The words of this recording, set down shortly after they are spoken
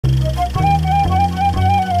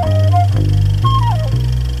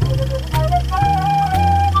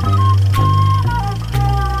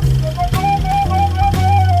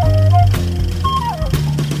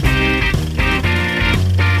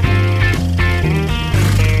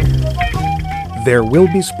There will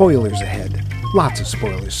be spoilers ahead. Lots of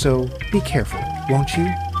spoilers, so be careful, won't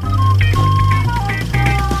you?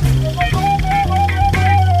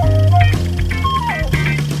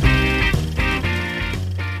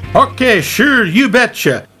 Okay, sure, you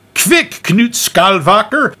betcha. Quick, Knut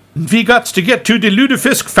Skalvaker. We got to get to the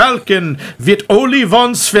Lutefisk Falcon with Oli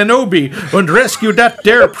von Svenobi and rescue that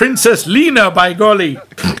there Princess Lena, by golly.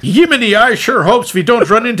 Yiminy, I sure hopes we don't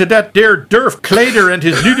run into that there Durf Clader and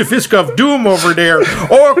his Lutefisk of Doom over there.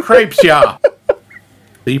 Or crepes ya.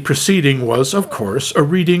 The proceeding was, of course, a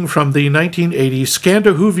reading from the 1980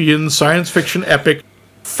 Scandinavian science fiction epic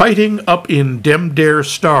Fighting Up in Dem Dare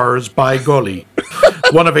Stars, by golly.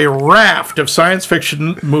 One of a raft of science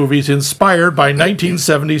fiction movies inspired by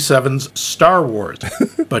 1977's Star Wars.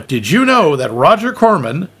 But did you know that Roger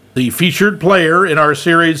Corman, the featured player in our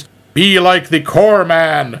series Be Like the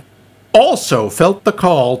Cor-Man, also felt the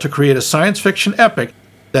call to create a science fiction epic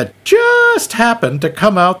that just happened to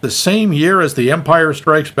come out the same year as The Empire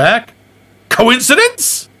Strikes Back?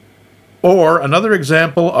 Coincidence? Or another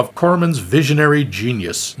example of Corman's visionary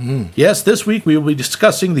genius. Yes, this week we will be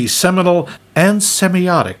discussing the seminal and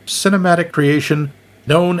semiotic cinematic creation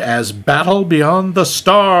known as Battle Beyond the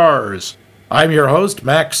Stars. I'm your host,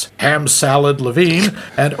 Max Ham Salad Levine,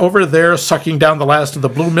 and over there sucking down the last of the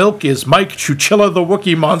blue milk is Mike Chuchilla the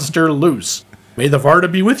Wookiee Monster Loose. May the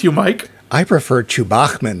Varda be with you, Mike. I prefer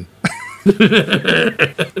Chewbachman.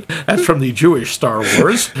 That's from the Jewish Star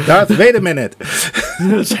Wars. Wait a minute.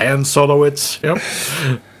 It's Han Solowitz.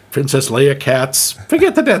 Yep. Princess Leia Katz.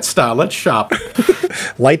 Forget the Death Star. Let's shop.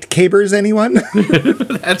 Light cabers, anyone?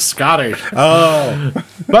 That's Scottish. Oh.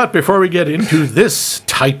 But before we get into this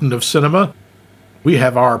titan of cinema, we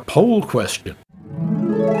have our poll question.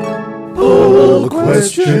 Poll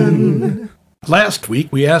question. Last week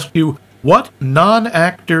we asked you, what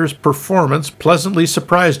non-actor's performance pleasantly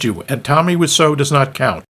surprised you? And Tommy Wiseau does not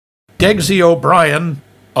count. Degsy O'Brien,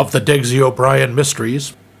 of the Degsy O'Brien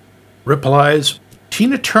Mysteries, replies,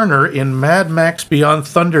 Tina Turner in Mad Max Beyond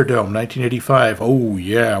Thunderdome, 1985. Oh,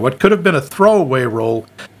 yeah. What could have been a throwaway role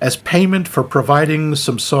as payment for providing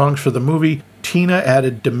some songs for the movie, Tina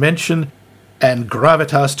added dimension and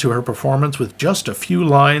gravitas to her performance with just a few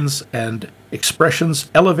lines and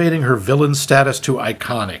expressions, elevating her villain status to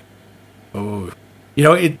iconic. Oh, you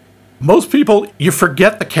know, most people, you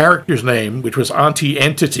forget the character's name, which was Auntie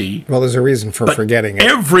Entity. Well, there's a reason for forgetting it.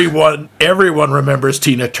 Everyone remembers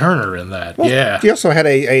Tina Turner in that. Well, yeah. She also had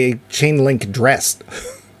a chain link dress.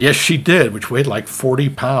 Yes, she did, which weighed like 40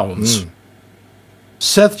 pounds.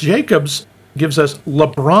 Seth Jacobs gives us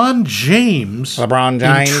LeBron James. LeBron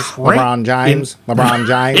James.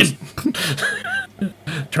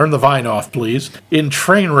 Turn the vine off, please. In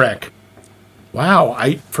Trainwreck. Wow,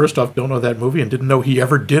 I first off don't know that movie and didn't know he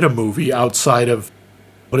ever did a movie outside of,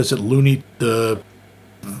 what is it, the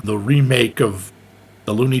remake of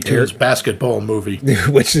the Looney Tunes basketball movie.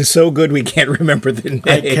 Which is so good we can't remember the name.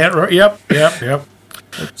 I can't, yep.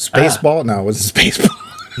 Spaceball? No, it wasn't Spaceball.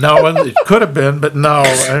 No, it could have been, but no.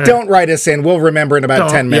 Don't write us in. We'll remember in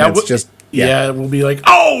about 10 minutes. We'll be like,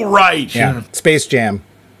 oh, right. Yeah, Space Jam.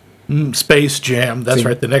 Space Jam, that's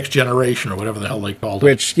right, The Next Generation, or whatever the hell they called it.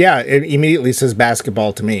 Which, yeah, it immediately says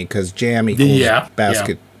basketball to me, because jam equals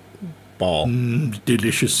basketball.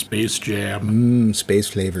 Delicious Space Jam. Space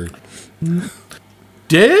flavor.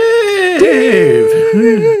 Dave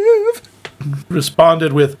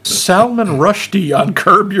responded with Salman Rushdie on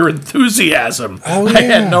Curb Your Enthusiasm. Oh, yeah. I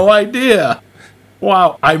had no idea.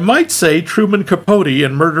 Wow, I might say Truman Capote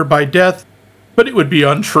in Murder by Death, but it would be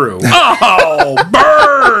untrue. Oh,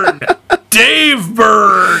 burn! Dave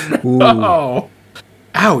Burn! Ooh. Oh,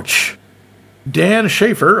 ouch. Dan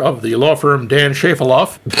Schaefer of the law firm Dan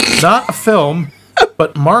Schaefeloff, not a film,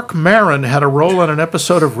 but Mark Maron had a role on an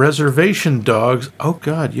episode of Reservation Dogs. Oh,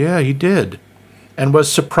 God, yeah, he did. And was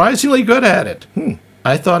surprisingly good at it.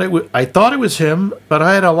 I thought it was him, but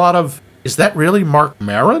I had a lot of, is that really Mark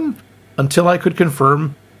Maron? Until I could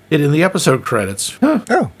confirm it in the episode credits.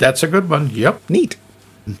 Oh. That's a good one. Yep. Neat.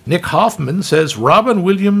 Nick Hoffman says Robin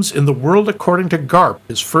Williams in The World According to Garp,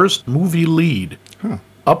 his first movie lead.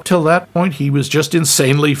 Up till that point, he was just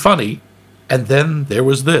insanely funny. And then there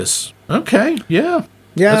was this. Okay, yeah.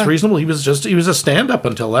 That's reasonable. He was a stand-up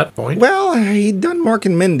until that point. Well, he'd done Mork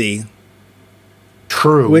and Mindy.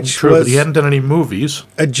 True, but he hadn't done any movies.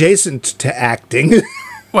 Adjacent to acting.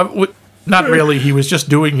 Well, not really. He was just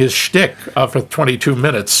doing his shtick for 22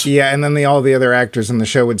 minutes. Yeah, and then all the other actors in the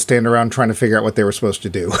show would stand around trying to figure out what they were supposed to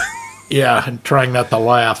do. Yeah, and trying not to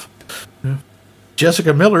laugh.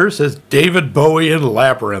 Jessica Miller says David Bowie in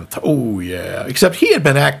Labyrinth. Oh, yeah. Except he had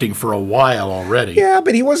been acting for a while already. Yeah,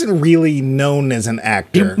 but he wasn't really known as an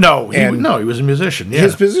actor. He was a musician. Yeah.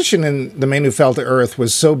 His position in The Man Who Fell to Earth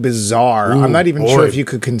was so bizarre. I'm not even sure if you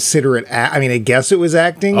could consider it. I mean, I guess it was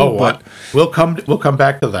acting. Oh, but we'll come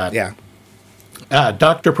back to that. Yeah.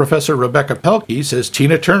 Dr. Professor Rebecca Pelkey says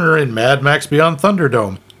Tina Turner in Mad Max Beyond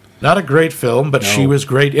Thunderdome. Not a great film, but she was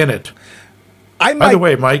great in it. By the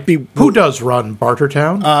way, Mike, who does run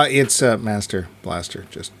Bartertown? It's Master Blaster.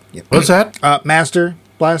 What's that? Master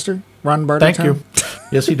Blaster, run Bartertown. Thank you.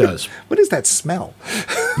 Yes, he does. What is that smell?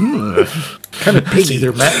 Kind of piggy.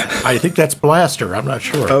 I think that's Blaster. I'm not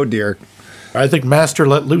sure. Oh, dear. I think Master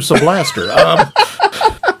let loose a blaster.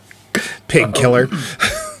 Pig killer.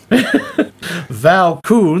 Val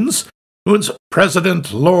Coons,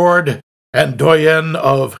 president, lord, and doyen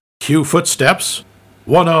of Q Footsteps,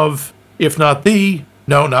 one of, if not the,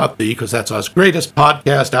 no, not the, because that's us, greatest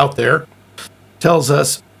podcast out there, tells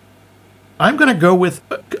us, I'm going to go with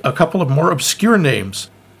a couple of more obscure names.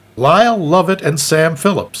 Lyle Lovett and Sam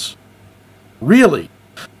Phillips. Really?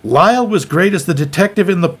 Lyle was great as the detective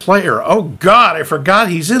in The Player. Oh, God, I forgot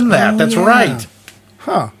he's in that. That's right.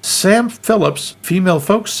 Huh. Sam Phillips, female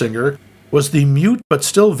folk singer, was the mute but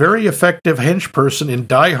still very effective henchperson in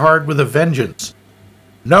Die Hard with a Vengeance.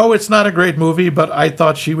 No, it's not a great movie, but I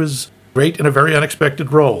thought she was great in a very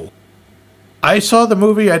unexpected role. I saw the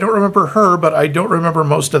movie. I don't remember her, but I don't remember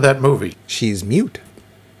most of that movie. She's mute.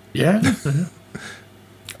 Yeah.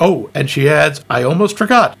 Oh, and she adds, I almost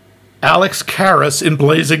forgot, Alex Karras in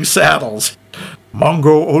Blazing Saddles.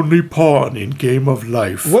 Mongo only pawn in Game of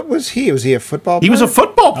Life. What was he? Was he a football player? He was a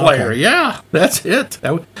football player, yeah. That's it.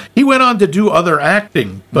 He went on to do other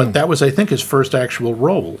acting, but that was, I think, his first actual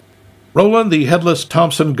role. Roland, the headless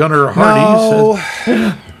Thompson Gunner Hardy,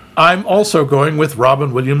 says, I'm also going with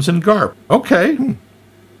Robin Williams and Garp. Okay.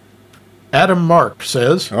 Adam Mark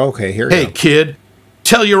says, okay, here Hey, kid,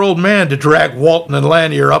 tell your old man to drag Walton and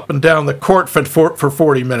Lanier up and down the court for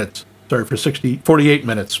 40 minutes. Sorry, for 48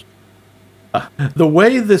 minutes. The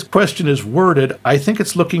way this question is worded, I think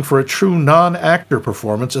it's looking for a true non-actor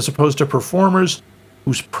performance as opposed to performers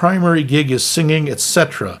whose primary gig is singing,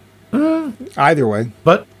 etc. Either way.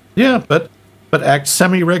 But act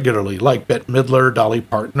semi-regularly, like Bette Midler, Dolly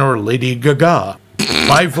Parton, or Lady Gaga.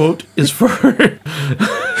 My vote is for...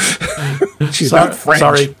 She's not French.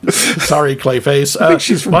 Sorry, Clayface. I think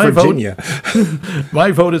she's from Virginia.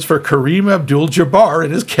 My vote is for Kareem Abdul-Jabbar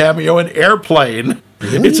in his cameo in Airplane.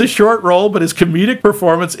 Really? It's a short role, but his comedic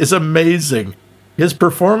performance is amazing. His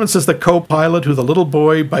performance as the co-pilot who the little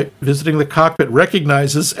boy, by visiting the cockpit,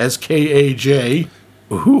 recognizes as K.A.J.,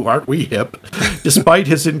 ooh, aren't we hip, despite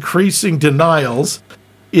his increasing denials,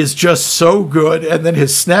 is just so good, and then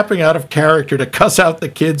his snapping out of character to cuss out the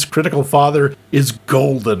kid's critical father is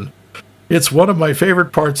golden. It's one of my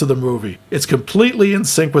favorite parts of the movie. It's completely in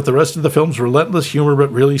sync with the rest of the film's relentless humor,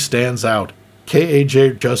 but really stands out.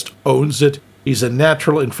 K.A.J. just owns it. He's a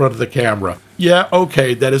natural in front of the camera. Yeah,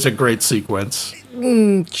 okay, that is a great sequence.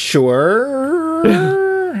 Sure.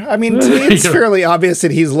 I mean, to me, it's fairly obvious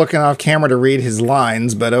that he's looking off camera to read his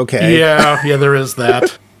lines, but okay. Yeah, there is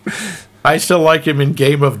that. I still like him in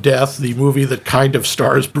Game of Death, the movie that kind of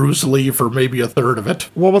stars Bruce Lee for maybe a third of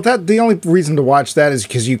it. Well, the only reason to watch that is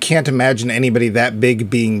because you can't imagine anybody that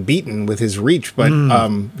big being beaten with his reach, but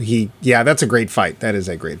that's a great fight. That is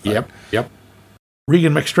a great fight. Yep.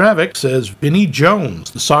 Regan McStravick says Vinnie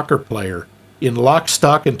Jones, the soccer player, in Lock,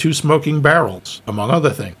 Stock, and Two Smoking Barrels, among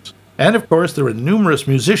other things. And, of course, there were numerous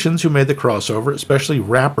musicians who made the crossover, especially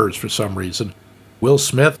rappers for some reason. Will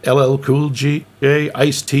Smith, LL Cool J,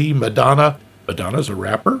 Ice-T, Madonna. Madonna's a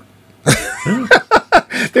rapper?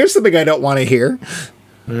 There's something I don't want to hear.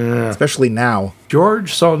 Yeah. Especially now.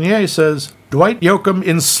 George Saulnier says Dwight Yoakam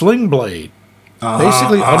in Sling Blade.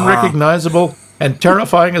 Basically unrecognizable and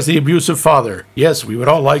terrifying as the abusive father. Yes, we would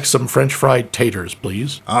all like some French fried taters,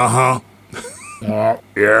 please. Yeah.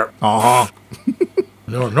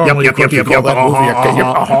 No, normally you call that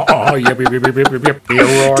movie.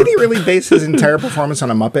 Did he really base his entire performance on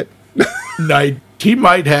a Muppet? He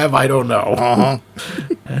might have, I don't know.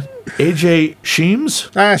 AJ Sheems?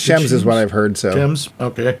 Shems is what I've heard, so. Shems,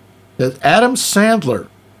 okay. Adam Sandler.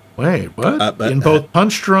 Wait, what? In both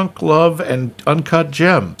Punch Drunk Love and Uncut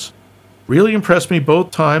Gems. Really impressed me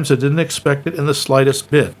both times. I didn't expect it in the slightest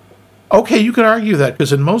bit. Okay, you could argue that,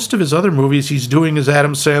 because in most of his other movies, he's doing his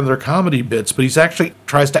Adam Sandler comedy bits, but he's actually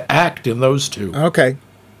tries to act in those two. Okay.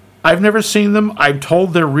 I've never seen them. I'm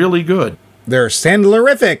told they're really good. They're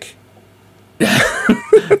Sandlerific.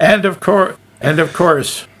 And of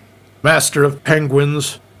course, master of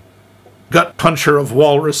penguins, gut puncher of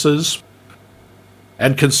walruses,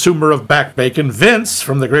 and consumer of back bacon, Vince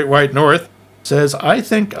from the Great White North, says, I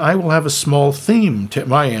think I will have a small theme to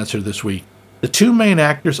my answer this week. The two main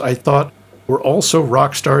actors I thought were also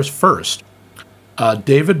rock stars first.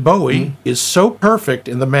 David Bowie is so perfect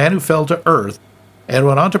in The Man Who Fell to Earth and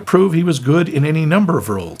went on to prove he was good in any number of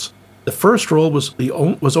roles. The first role was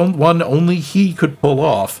one only he could pull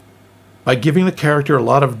off by giving the character a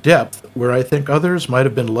lot of depth where I think others might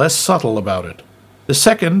have been less subtle about it. The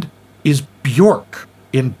second is Bjork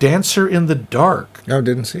in Dancer in the Dark. Oh,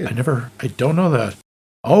 didn't see it. I don't know that.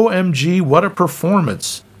 OMG, what a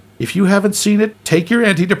performance. If you haven't seen it, take your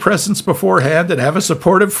antidepressants beforehand and have a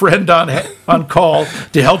supportive friend on call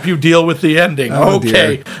to help you deal with the ending. Oh,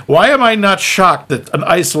 okay, dear. Why am I not shocked that an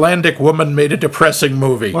Icelandic woman made a depressing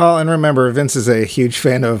movie? Well, and remember, Vince is a huge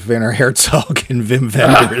fan of Werner Herzog and Wim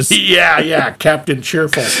Wenders. Yeah, Captain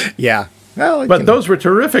Cheerful. Yeah. Well, but those were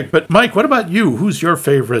terrific. But Mike, what about you? Who's your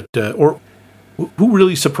favorite, or who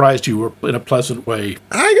really surprised you in a pleasant way?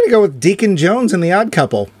 I'm going to go with Deacon Jones in The Odd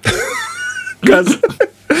Couple. Because...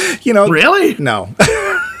 Really? No.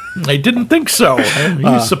 I didn't think so.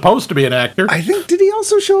 He's supposed to be an actor. I think, did he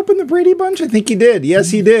also show up in the Brady Bunch? I think he did.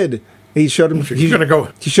 Yes, he did. He showed him. He's gonna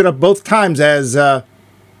go. He showed up both times as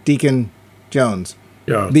Deacon Jones.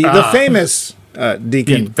 Yeah. The famous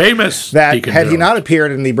Deacon. The famous that Deacon had Jones. he not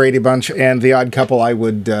appeared in the Brady Bunch and The Odd Couple, I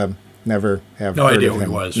would never have No heard idea of who him.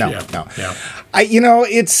 he was. No, Yeah. no. Yeah.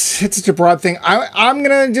 It's such a broad thing. I'm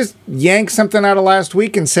gonna just yank something out of last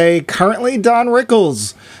week and say currently Don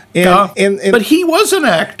Rickles. But he was an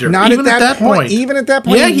actor. Not even at that point. Even at that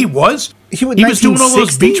point. Yeah, he was. He was doing all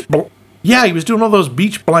those beach. Yeah, he was doing all those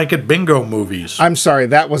beach blanket bingo movies. I'm sorry,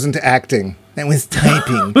 that wasn't acting. That was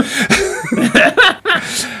typing.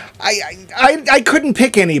 I couldn't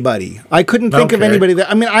pick anybody. I couldn't think of anybody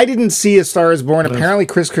that. I mean, I didn't see A Star Is Born. Apparently,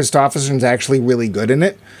 Chris Christopherson's actually really good in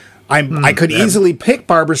it. I could easily pick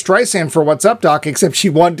Barbara Streisand for What's Up, Doc, except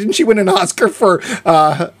didn't she win an Oscar for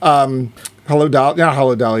Hello Dolly? Not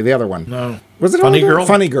Hello Dolly, the other one. No. Was it Funny Girl?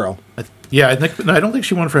 Funny Girl. Yeah, I don't think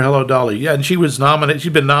she won for Hello Dolly. Yeah, and she was nominated.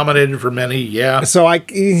 She'd been nominated for many. Yeah. So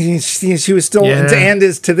she was still, and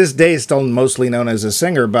is to this day still mostly known as a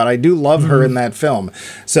singer. But I do love her in that film.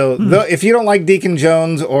 So if you don't like Deacon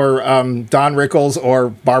Jones or Don Rickles or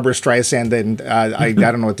Barbara Streisand, then I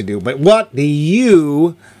don't know what to do. But what do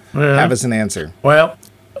you have as an answer? Well,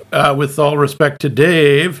 with all respect to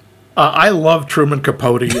Dave. I love Truman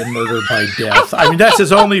Capote in Murder by Death. I mean, that's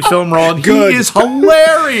his only film role, and he is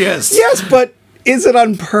hilarious. Yes, but is it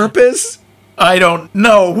on purpose? I don't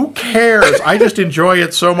know. Who cares? I just enjoy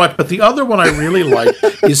it so much. But the other one I really like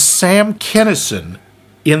is Sam Kinison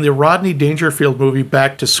in the Rodney Dangerfield movie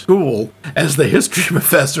Back to School as the history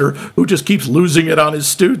professor who just keeps losing it on his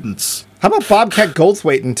students. How about Bobcat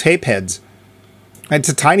Goldthwait in Tapeheads? It's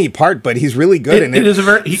a tiny part, but he's really good in it. It is a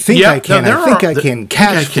very... I think I can.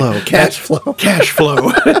 Cash flow.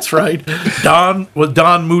 That's right. Don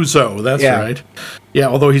Musso. That's right. Yeah,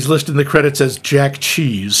 although he's listed in the credits as Jack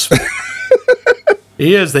Cheese.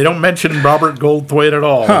 He is. They don't mention Robert Goldthwait at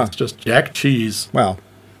all. It's just Jack Cheese. Well,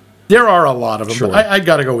 there are a lot of them. Sure. But I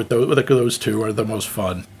got to go with those two are the most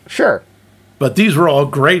fun. Sure. But these were all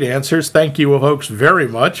great answers. Thank you, folks, very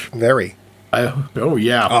much. Very.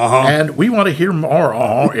 Yeah. And we want to hear more.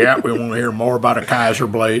 We want to hear more about a Kaiser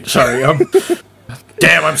blade. Sorry.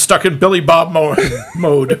 Damn, I'm stuck in Billy Bob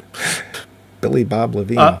mode. Billy Bob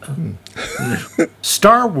Levine.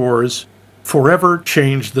 Star Wars forever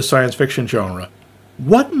changed the science fiction genre.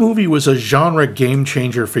 What movie was a genre game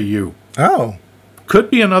changer for you? Oh. Could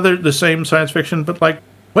be the same science fiction, but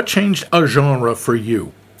what changed a genre for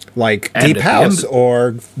you? Like Deep House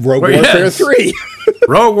or Rogue Warfare 3.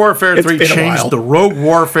 Rogue Warfare 3 changed the Rogue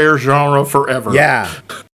Warfare genre forever. Yeah.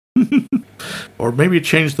 Or maybe it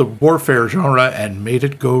changed the warfare genre and made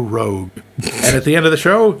it go rogue. And at the end of the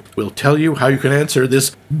show, we'll tell you how you can answer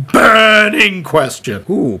this burning question.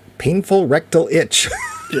 Ooh, painful rectal itch.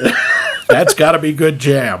 That's got to be good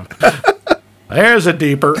jam. There's a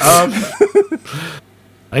deeper.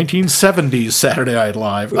 1970s Saturday Night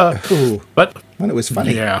Live. But when it was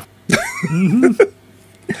funny. Yeah.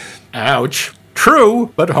 Ouch.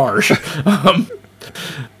 True, but harsh.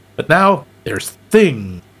 But now there's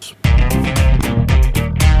things.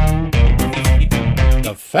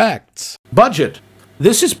 The facts. Budget.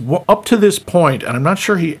 This is up to this point, and I'm not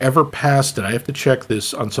sure he ever passed it. I have to check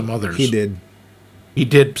this on some others. He did. He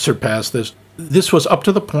did surpass this. This was up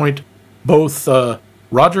to the point both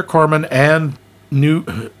Roger Corman and New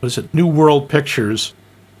World Pictures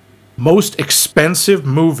most expensive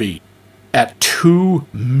movie at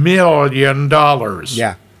 $2 million.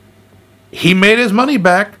 Yeah. He made his money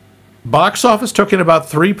back. Box office took in about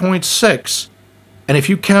 3.6, And if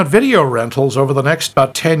you count video rentals over the next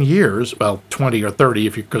about 10 years, well, 20 or 30,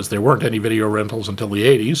 because there weren't any video rentals until the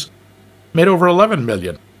 80s, made over 11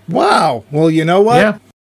 million. Wow. Well, you know what? Yeah.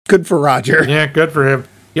 Good for Roger. Yeah, good for him.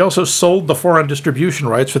 He also sold the foreign distribution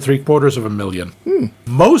rights for $750,000.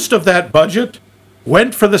 Most of that budget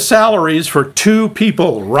went for the salaries for two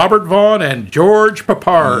people, Robert Vaughn and George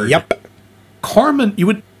Papard. Yep. Corman,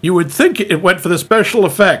 you would think it went for the special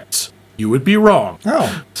effects. You would be wrong.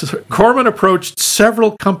 Oh. So Corman approached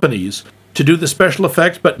several companies to do the special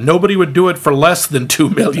effects, but nobody would do it for less than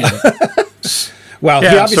 $2 million. Well, he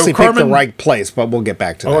obviously picked the right place, but we'll get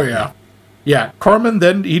back to that. Oh, yeah. Yeah, Corman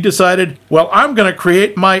then, he decided, well, I'm going to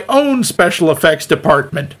create my own special effects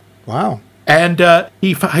department. Wow. And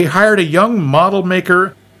he hired a young model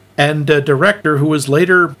maker and director who was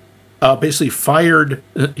later basically fired.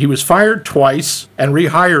 He was fired twice and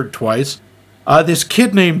rehired twice. This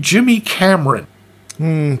kid named Jimmy Cameron.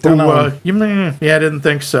 Don't know. I didn't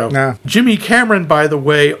think so. No. Jimmy Cameron, by the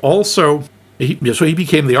way, also, he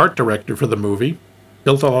became the art director for the movie,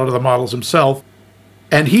 built a lot of the models himself.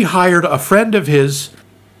 And he hired a friend of his,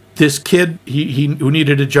 this kid who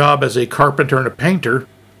needed a job as a carpenter and a painter,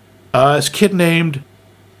 this kid named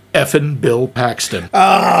effin' Bill Paxton.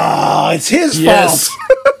 Oh, it's his fault.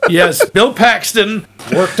 Yes, Bill Paxton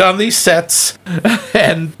worked on these sets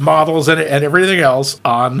and models and everything else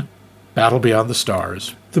on Battle Beyond the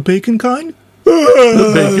Stars. The bacon kind?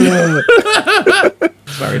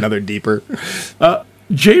 Sorry, another deeper.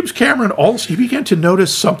 James Cameron also, he began to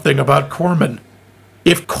notice something about Corman.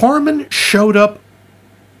 If Corman showed up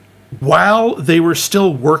while they were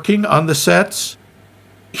still working on the sets,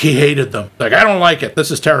 he hated them. Like, I don't like it. This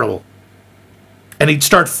is terrible. And he'd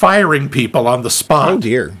start firing people on the spot. Oh,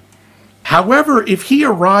 dear. However, if he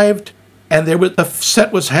arrived and the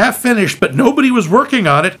set was half finished, but nobody was working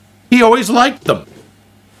on it, he always liked them.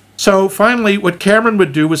 So finally, what Cameron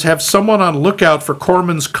would do was have someone on lookout for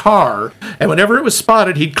Corman's car, and whenever it was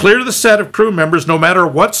spotted, he'd clear the set of crew members, no matter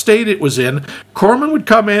what state it was in. Corman would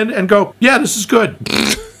come in and go, yeah, this is good.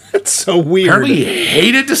 That's so weird. Apparently he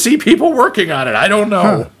hated to see people working on it. I don't know.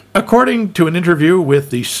 Huh. According to an interview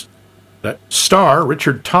with the star,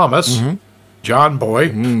 Richard Thomas, John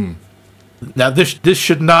Boy, now this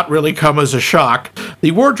should not really come as a shock. The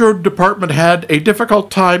wardrobe department had a difficult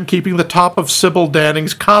time keeping the top of Sybil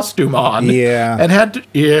Danning's costume on. Yeah. And had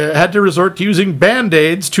to resort to using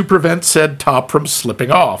Band-Aids to prevent said top from slipping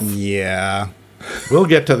off. Yeah. We'll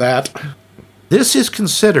get to that. This is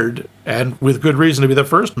considered, and with good reason, to be the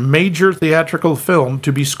first major theatrical film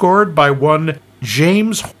to be scored by one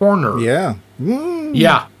James Horner. Yeah.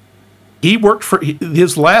 Yeah. He worked for,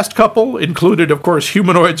 his last couple included, of course,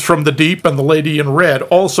 Humanoids from the Deep and The Lady in Red,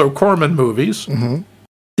 also Corman movies.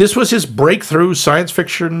 This was his breakthrough science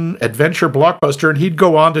fiction adventure blockbuster, and he'd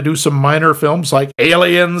go on to do some minor films like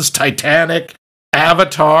Aliens, Titanic,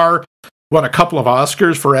 Avatar, won a couple of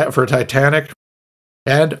Oscars for Titanic,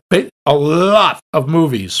 and a lot of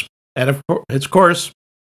movies. And of course,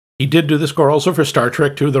 he did do the score also for Star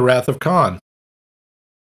Trek II, The Wrath of Khan.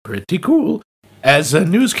 Pretty cool. As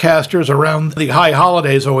newscasters around the high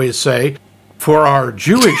holidays always say, for our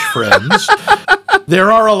Jewish friends,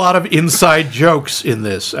 there are a lot of inside jokes in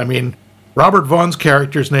this. I mean, Robert Vaughn's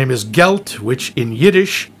character's name is Geld, which in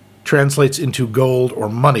Yiddish translates into gold or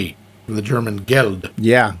money, from the German Geld,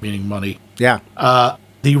 meaning money. Yeah.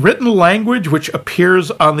 The written language which appears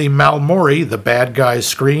on the Malmori, the bad guy's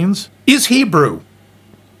screens, is Hebrew.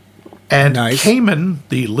 And Cayman,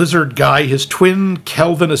 the lizard guy, his twin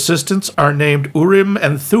Kelvin assistants are named Urim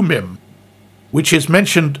and Thummim, which is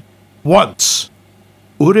mentioned once.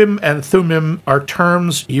 Urim and Thummim are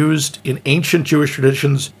terms used in ancient Jewish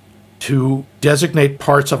traditions to designate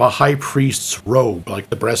parts of a high priest's robe, like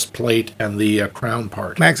the breastplate and the crown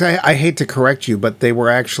part. Max, I hate to correct you, but they were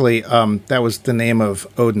actually, that was the name of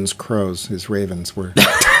Odin's crows, his ravens were.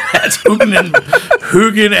 That's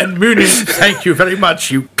Hugin and Munin. Thank you very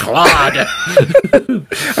much, you clod.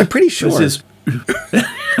 I'm pretty sure.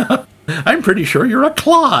 I'm pretty sure you're a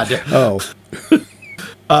clod. Oh.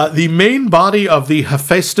 The main body of the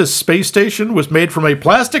Hephaestus space station was made from a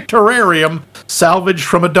plastic terrarium salvaged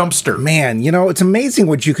from a dumpster. Man, you know, it's amazing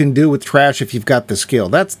what you can do with trash if you've got the skill.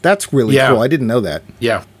 That's really cool. I didn't know that.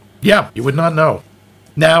 Yeah. Yeah, you would not know.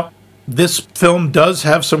 Now, this film does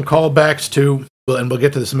have some callbacks to, and we'll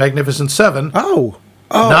get to this, Magnificent Seven. Oh.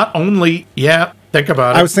 Not only, think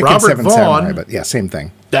about it. I was thinking Robert Seven Samurai, but yeah, same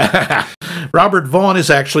thing. Robert Vaughn is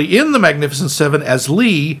actually in the Magnificent Seven as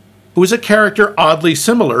Lee, who is a character oddly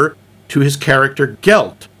similar to his character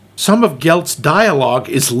Gelt. Some of Gelt's dialogue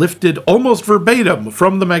is lifted almost verbatim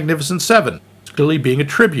from the Magnificent Seven. It's clearly being a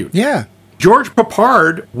tribute. Yeah. George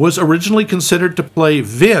Peppard was originally considered to play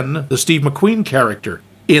Vin, the Steve McQueen character,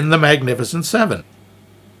 in The Magnificent Seven.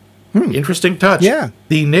 Interesting touch. Yeah.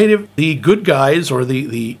 The good guys, or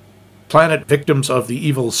the planet victims of the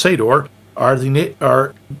evil Sador,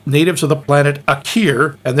 are natives of the planet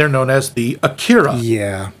Akir, and they're known as the Akira.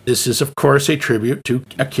 Yeah. This is, of course, a tribute to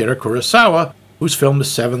Akira Kurosawa, whose film The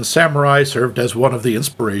Seven Samurai served as one of the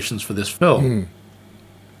inspirations for this film.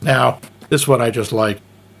 Now, this one I just like.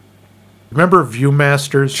 Remember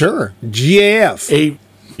Viewmasters? Sure. GAF.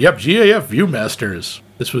 GAF Viewmasters.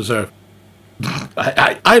 This was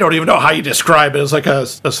I don't even know how you describe it. It's like a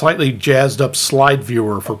slightly jazzed up slide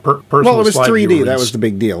viewer for personal. Well, it was 3D. Viewers. That was the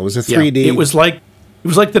big deal. It was a 3D. Yeah, it was like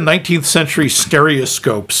the 19th century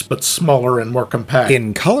stereoscopes, but smaller and more compact.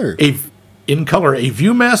 In color. In color, a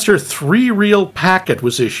Viewmaster 3-reel packet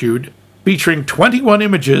was issued featuring 21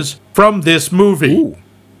 images from this movie. Ooh.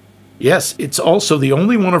 Yes, it's also the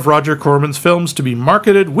only one of Roger Corman's films to be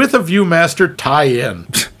marketed with a Viewmaster tie-in.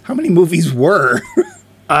 How many movies were?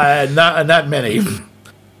 Not many.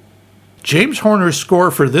 James Horner's score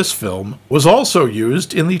for this film was also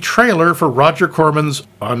used in the trailer for Roger Corman's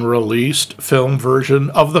unreleased film version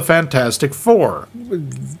of The Fantastic Four.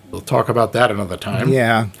 We'll talk about that another time.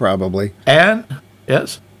 Yeah, probably. And,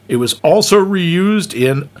 yes, it was also reused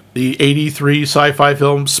in the 83 sci-fi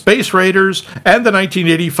film Space Raiders and the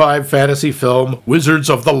 1985 fantasy film Wizards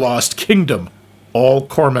of the Lost Kingdom, all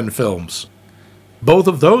Corman films. Both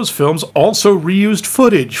of those films also reused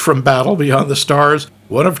footage from Battle Beyond the Stars,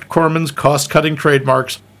 one of Corman's cost-cutting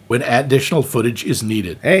trademarks, when additional footage is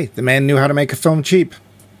needed. Hey, the man knew how to make a film cheap.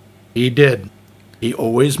 He did. He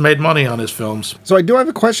always made money on his films. So I do have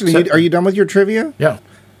a question. Are you done with your trivia? Yeah.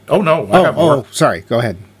 Oh, no. I got more. Sorry. Go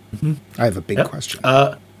ahead. I have a big question.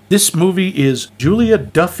 This movie is Julia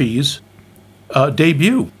Duffy's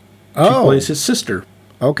debut. She plays his sister.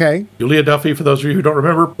 Okay. Julia Duffy, for those of you who don't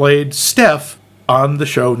remember, played Steph on the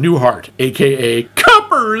show Newhart, a.k.a.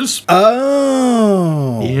 Cuppers.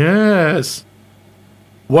 Oh. Yes.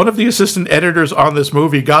 One of the assistant editors on this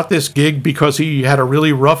movie got this gig because he had a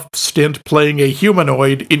really rough stint playing a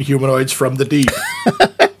humanoid in Humanoids from the Deep,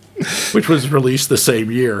 which was released the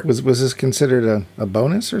same year. Was this considered a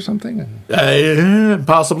bonus or something?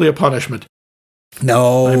 Possibly a punishment.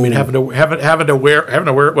 No. I mean, having to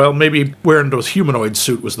wear, well, maybe wearing those humanoid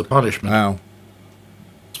suit was the punishment. Wow.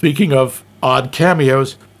 Speaking of odd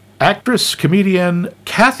cameos, actress comedian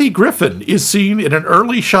Kathy Griffin is seen in an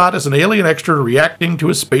early shot as an alien extra reacting to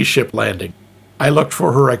a spaceship landing. I looked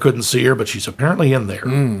for her, I couldn't see her, but she's apparently in there.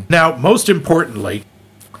 Now, most importantly,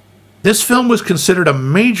 this film was considered a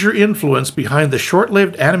major influence behind the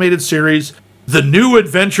short-lived animated series The New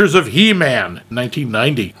Adventures of He-Man,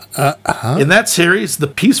 1990. In that series, the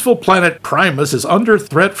peaceful planet Primus is under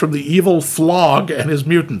threat from the evil Flog and his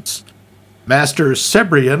mutants. Master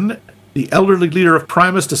Sebrian, the elderly leader of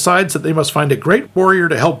Primus, decides that they must find a great warrior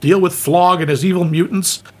to help deal with Flog and his evil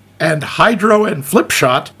mutants, and Hydro and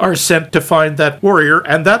Flipshot are sent to find that warrior,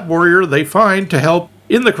 and that warrior they find to help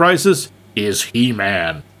in the crisis is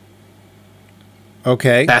He-Man.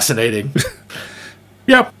 Okay. Fascinating.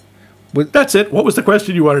 Yep. That's it. What was the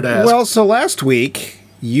question you wanted to ask? Well, so last week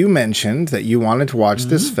you mentioned that you wanted to watch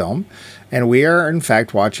this film, and we are in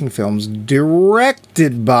fact watching films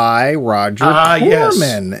directed by Roger Corman. Yes.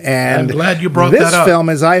 And I'm glad you brought that up. This film,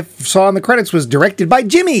 as I saw in the credits, was directed by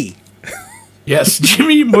Jimmy. Yes,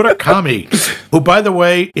 Jimmy Murakami, who, by the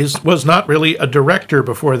way, was not really a director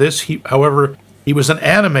before this. However, he was an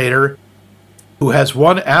animator who has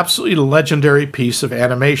one absolutely legendary piece of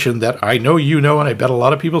animation that I know you know, and I bet a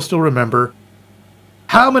lot of people still remember.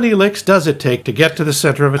 How many licks does it take to get to the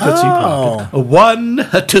center of a Tootsie Pop? 1,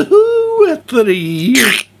 2, 3,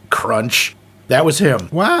 crunch. That was him.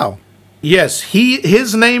 Wow. Yes,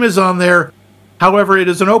 his name is on there. However, it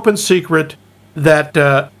is an open secret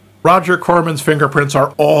that Roger Corman's fingerprints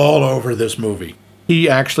are all over this movie. He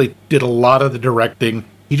actually did a lot of the directing.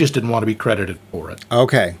 He just didn't want to be credited for it.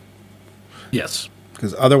 Okay. Yes.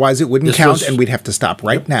 Because otherwise it wouldn't count, and we'd have to stop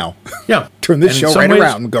right now. Yeah. Turn this show right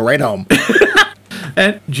around and go right home.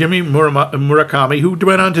 And Jimmy Murakami, who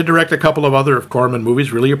went on to direct a couple of other of Corman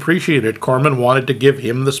movies, really appreciated it. Corman wanted to give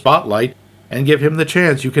him the spotlight and give him the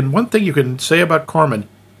chance. One thing you can say about Corman,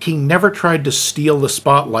 he never tried to steal the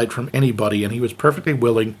spotlight from anybody, and he was perfectly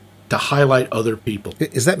willing to highlight other people.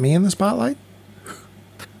 Is that me in the spotlight?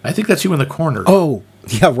 I think that's you in the corner. Oh,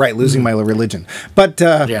 yeah, right, losing my religion. But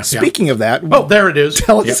speaking of that... Oh, there it is.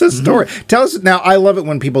 Tell us a story. Tell us... Now, I love it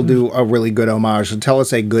when people do a really good homage, so tell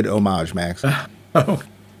us a good homage, Max.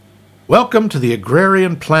 Welcome to the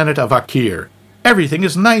agrarian planet of Akir. Everything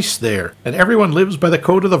is nice there, and everyone lives by the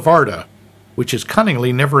code of the Varda. which is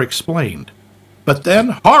cunningly never explained. But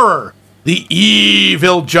then, horror! The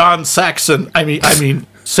evil John Saxon, I mean,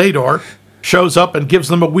 Sador, shows up and gives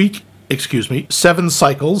them 7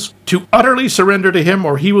 cycles, to utterly surrender to him,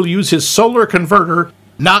 or he will use his solar converter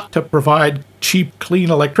not to provide cheap,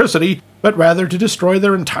 clean electricity, but rather to destroy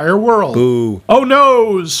their entire world. Ooh. Oh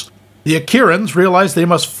noes! The Akirans realize they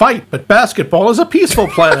must fight, but basketball is a peaceful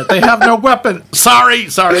planet. They have no weapon. Sorry.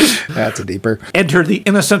 That's a deeper. Enter the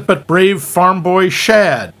innocent but brave farm boy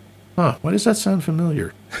Shad. Huh, why does that sound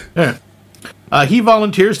familiar? Yeah. He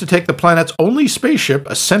volunteers to take the planet's only spaceship,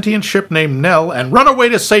 a sentient ship named Nell, and run away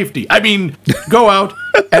to safety. I mean, go out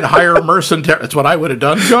and hire mercenaries. That's what I would have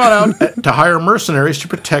done. Go out to hire mercenaries to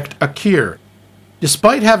protect Akir.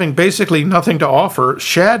 Despite having basically nothing to offer,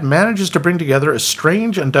 Shad manages to bring together a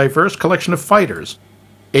strange and diverse collection of fighters.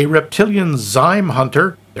 A reptilian Zyme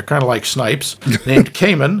hunter, they're kind of like snipes, named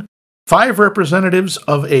Cayman, 5 representatives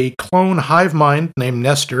of a clone hive mind named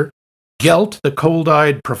Nestor, Gelt, the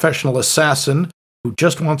cold-eyed professional assassin who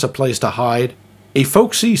just wants a place to hide, a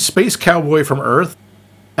folksy space cowboy from Earth,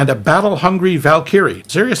 and a battle-hungry Valkyrie.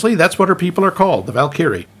 Seriously, that's what her people are called, the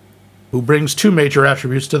Valkyrie, who brings 2 major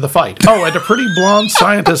attributes to the fight. Oh, and a pretty blonde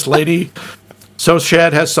scientist lady, so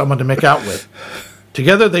Shad has someone to make out with.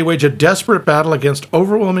 Together, they wage a desperate battle against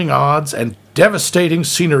overwhelming odds and devastating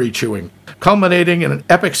scenery chewing, culminating in an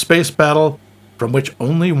epic space battle from which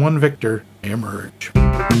only one victor may emerge.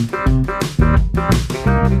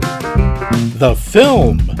 The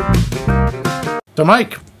film. So,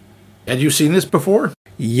 Mike, had you seen this before?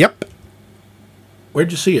 Yep.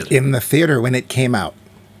 Where'd you see it? In the theater when it came out.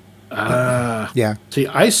 Yeah. See,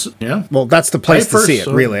 yeah. Well, that's the place to see it,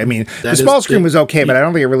 really. I mean, the small screen was okay, but I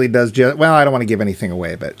don't think it really does well, I don't want to give anything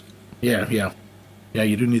away, but... Yeah,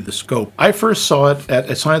 you do need the scope. I first saw it at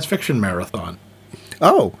a science fiction marathon.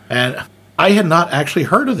 Oh. And I had not actually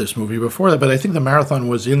heard of this movie before that, but I think the marathon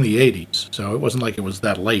was in the 80s, so it wasn't like it was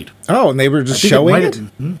that late. Oh, and they were just showing it?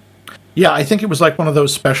 Yeah, I think it was like one of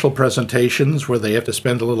those special presentations where they have to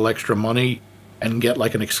spend a little extra money and get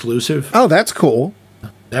like an exclusive. Oh, that's cool.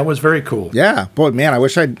 That was very cool. Yeah. Boy, man, I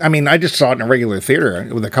just saw it in a regular theater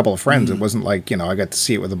with a couple of friends. It wasn't like, I got to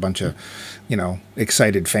see it with a bunch of,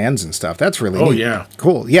 excited fans and stuff. That's really neat. Yeah.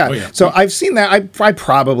 Cool. Yeah. Oh, yeah. So I've seen that. I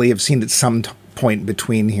probably have seen it some point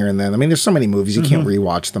between here and then. I mean, there's so many movies, you can't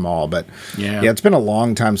rewatch them all. But yeah, it's been a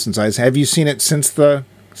long time since have you seen it since the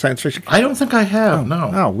science fiction? I don't think I have, no.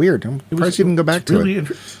 Oh, weird. I'm surprised you didn't go back to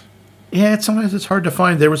it. Yeah, sometimes it's hard to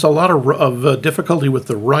find. There was a lot of difficulty with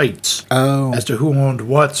the rights as to who owned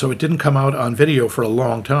what, so it didn't come out on video for a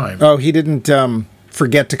long time. Oh, he didn't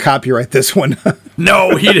forget to copyright this one.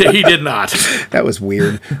 No, he did not. That was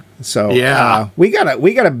weird. So yeah, we got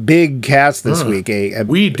a big cast this week.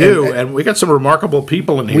 We do, and we got some remarkable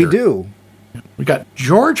people in here. We do. We got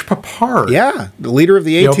George Papard. Yeah, the leader of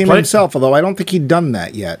the A-Team himself, although I don't think he'd done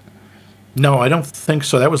that yet. No, I don't think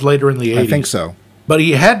so. That was later in the 80s. I think so. But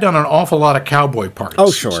he had done an awful lot of cowboy parts.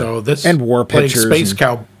 Oh, sure. So this and war pictures.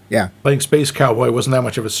 Playing space cowboy wasn't that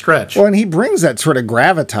much of a stretch. Well, and he brings that sort of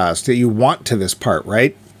gravitas that you want to this part,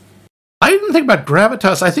 right? I didn't think about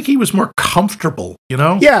gravitas. I think he was more comfortable,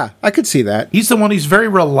 Yeah, I could see that. He's very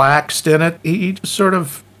relaxed in it. He just sort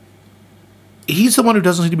of... He's the one who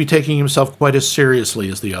doesn't seem to be taking himself quite as seriously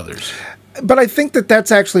as the others. But I think that that's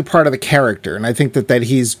actually part of the character, and I think that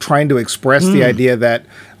he's trying to express the idea that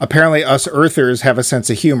apparently us Earthers have a sense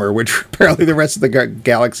of humor, which apparently the rest of the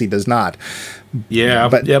galaxy does not. Yeah,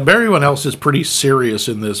 but everyone else is pretty serious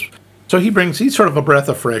in this. So he's sort of a breath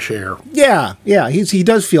of fresh air. Yeah, he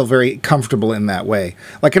does feel very comfortable in that way,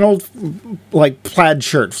 like an old plaid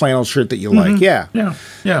shirt, flannel shirt that you like. Yeah.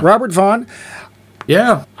 Robert Vaughn.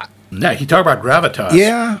 Yeah. Yeah, he talked about gravitas.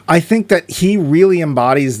 Yeah, I think that he really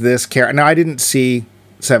embodies this character. Now, I didn't see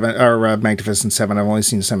Magnificent Seven. I've only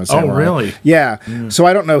seen Seven Samurai. Oh, really? Yeah. So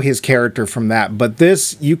I don't know his character from that. But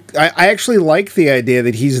this, I actually like the idea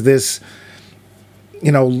that he's this,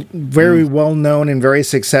 very well-known and very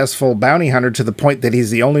successful bounty hunter to the point that he's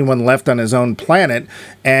the only one left on his own planet.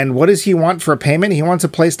 And what does he want for a payment? He wants a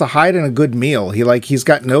place to hide and a good meal. He's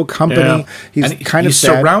got no company. Yeah. He's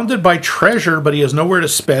surrounded by treasure, but he has nowhere to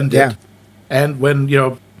spend it. And when,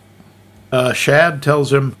 Shad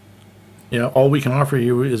tells him, all we can offer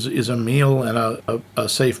you is a meal and a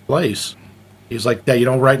safe place. He's like,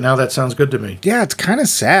 right now that sounds good to me. Yeah, it's kind of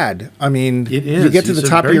sad. I mean, it is. You get to the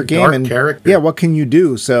top of your game and character. What can you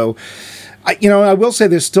do? So, I will say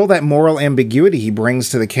there's still that moral ambiguity he brings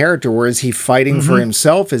to the character. Where is he fighting for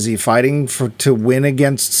himself? Is he fighting to win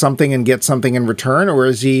against something and get something in return? Or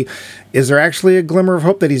is there actually a glimmer of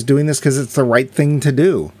hope that he's doing this because it's the right thing to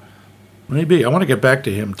do? Maybe. I want to get back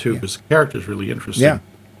to him, too, because the character's really interesting. Yeah.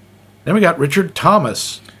 Then we got Richard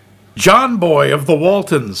Thomas, John Boy of the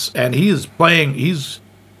Waltons, and he's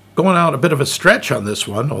going out a bit of a stretch on this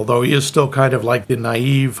one, although he is still kind of like the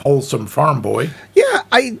naive, wholesome farm boy. Yeah,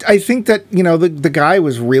 I think that, you know, the guy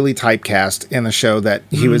was really typecast in the show that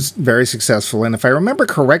he was very successful in. If I remember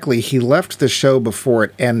correctly, he left the show before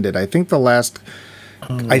it ended. I think the last...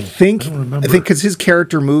 I think because his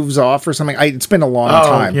character moves off or something. It's been a long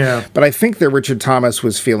time. Yeah. But I think that Richard Thomas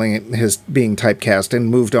was feeling his being typecast and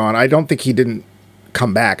moved on. I don't think he didn't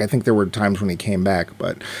come back. I think there were times when he came back,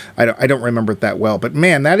 but I don't remember it that well. But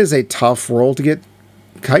man, that is a tough role to get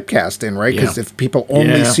typecast in, right? Because if people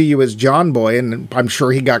only see you as John Boy, and I'm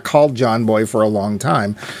sure he got called John Boy for a long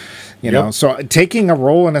time. You know, so taking a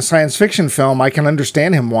role in a science fiction film, I can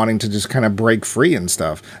understand him wanting to just kind of break free and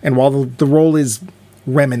stuff. And while the role is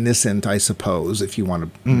reminiscent, I suppose, if you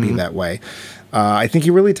want to be that way, I think he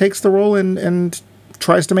really takes the role and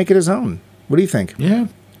tries to make it his own. What do you think? Yeah,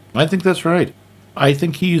 I think that's right. I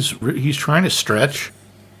think he's trying to stretch.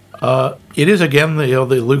 It is again the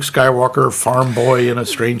Luke Skywalker farm boy in a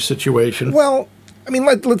strange situation. Well, I mean,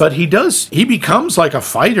 but he becomes like a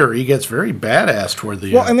fighter. He gets very badass toward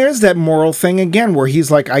the end. And there's that moral thing again where he's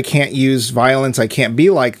like, I can't use violence, I can't be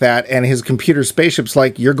like that, and his computer spaceship's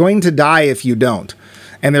like, you're going to die if you don't.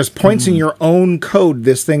 And there's points in your own code,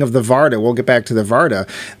 this thing of the Varda, we'll get back to the Varda,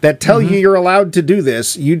 that tell you you're allowed to do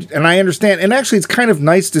this. And I understand. And actually, it's kind of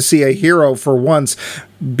nice to see a hero for once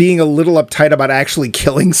being a little uptight about actually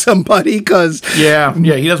killing somebody, because... Yeah,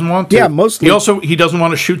 he doesn't want to. Yeah, mostly... He doesn't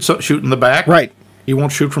want to shoot in the back. Right. He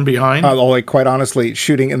won't shoot from behind. Although, quite honestly,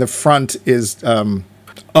 shooting in the front is day.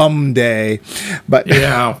 But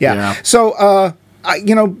yeah. So,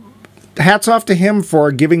 you know... hats off to him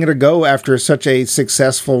for giving it a go after such a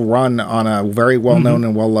successful run on a very well-known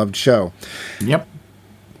and well-loved show. Yep.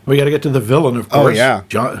 We got to get to the villain, of course. Oh, yeah.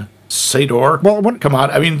 John Sador. Well, come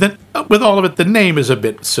on. I mean, with all of it, the name is a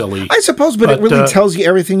bit silly. I suppose, but it really tells you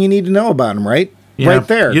everything you need to know about him, right? Yeah, right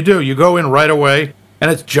there. You do. You go in right away,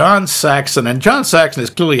 and it's John Saxon. And John Saxon is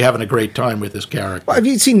clearly having a great time with this character. Well, have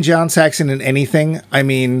you seen John Saxon in anything? I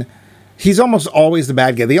mean... he's almost always the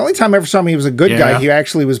bad guy. The only time I ever saw him he was a good guy, he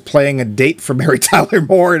actually was playing a date for Mary Tyler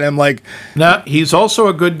Moore, and I'm like... No, he's also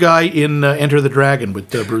a good guy in Enter the Dragon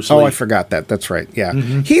with Bruce Lee. Oh, I forgot that. That's right, yeah.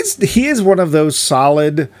 He is one of those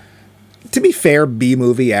solid, to be fair,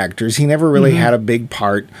 B-movie actors. He never really had a big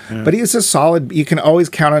part, but he is a solid... You can always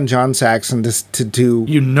count on John Saxon to do...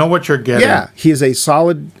 You know what you're getting. Yeah, he is a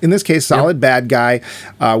solid, in this case, solid bad guy,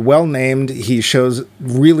 well-named. He shows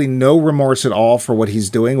really no remorse at all for what he's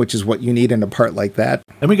doing, which is what you need in a part like that.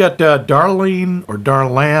 Then we got Darlene, or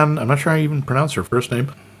Darlan, I'm not sure how you even pronounce her first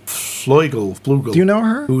name, Flugel. Do you know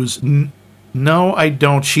her? Who's... No, I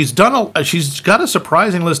don't. She's got a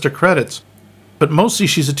surprising list of credits. But mostly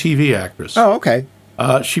she's a TV actress. Oh, okay.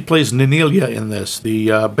 She plays Nanilia in this,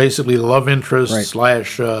 the basically love interest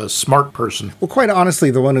slash smart person. Well, quite honestly,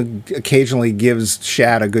 the one who occasionally gives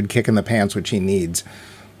Shad a good kick in the pants, which he needs.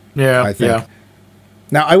 Yeah, I think. Yeah.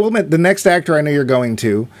 Now, I will admit, the next actor I know you're going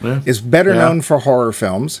to is better known for horror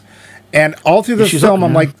films. And all through the film,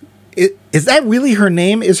 I'm like, is that really her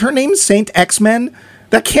name? Is her name Saint X-Men?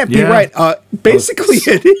 That can't be right. Basically,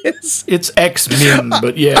 it is. It's X-Men,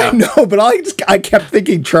 but I know, but I kept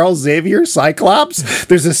thinking Charles Xavier, Cyclops.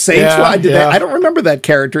 There's a Saint one. I don't remember that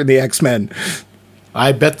character in the X-Men.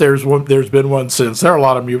 I bet there's been one since. There are a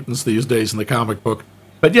lot of mutants these days in the comic book.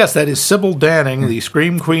 But yes, that is Sybil Danning, the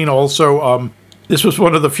Scream Queen. Also, this was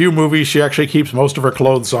one of the few movies she actually keeps most of her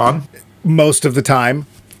clothes on. Most of the time.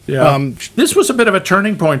 Yeah. This was a bit of a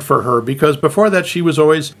turning point for her, because before that she was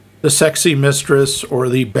always the sexy mistress or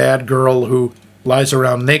the bad girl who lies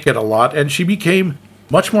around naked a lot, and she became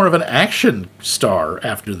much more of an action star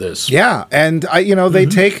after this. Yeah, and they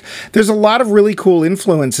take... There's a lot of really cool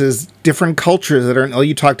influences, different cultures that are...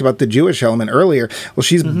 you talked about the Jewish element earlier. Well,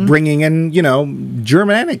 she's bringing in,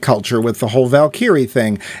 Germanic culture with the whole Valkyrie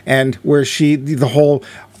thing, and where the whole...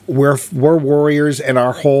 We're warriors, and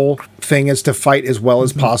our whole thing is to fight as well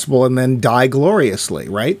as possible and then die gloriously,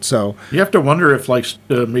 right? So you have to wonder if,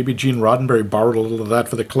 maybe Gene Roddenberry borrowed a little of that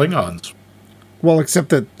for the Klingons. Well, except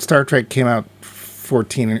that Star Trek came out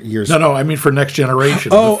 14 years... No, I mean for Next Generation.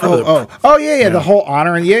 The whole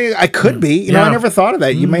honor, and I could be. I never thought of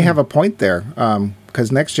that. You may have a point there,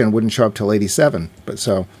 because Next Gen wouldn't show up till 87, but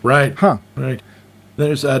so... Right. Right.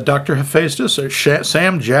 There's Dr. Hephaestus,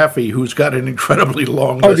 Sam Jaffe, who's got an incredibly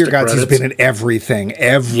long list of credits. Oh, dear God, he's been in everything.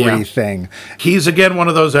 Yeah. He's, again, one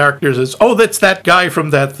of those actors that's that guy from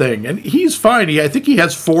that thing. And he's fine. I think he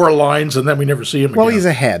has 4 lines, and then we never see him again. Well, he's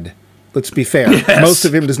ahead. Let's be fair. Most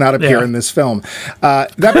of him does not appear in this film.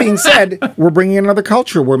 That being said, we're bringing in another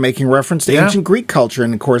culture. We're making reference to ancient Greek culture.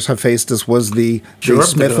 And, of course, Hephaestus was the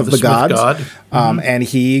smith of the gods. And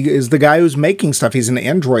he is the guy who's making stuff. He's an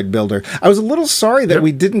android builder. I was a little sorry that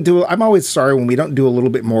we didn't do... I'm always sorry when we don't do a little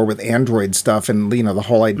bit more with android stuff and, you know, the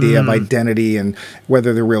whole idea of identity and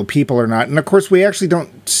whether they're real people or not. And, of course, we actually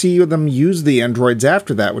don't see them use the androids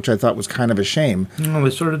after that, which I thought was kind of a shame. Well, they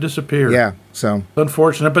sort of disappeared. Yeah, so...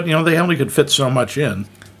 Unfortunate, but, you know, they only could fit so much in.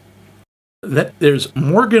 That there's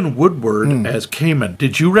Morgan Woodward as Cayman.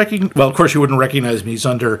 Did you recognize... Well, of course you wouldn't recognize him. He's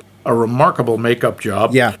under a remarkable makeup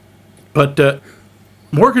job. Yeah. But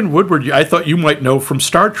Morgan Woodward, I thought you might know from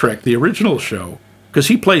Star Trek, the original show, because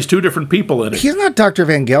he plays two different people in it. He's not Dr.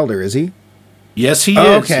 Van Gelder, is he? Yes, he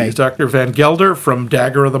is. Okay. He's Dr. Van Gelder from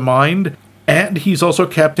Dagger of the Mind, and he's also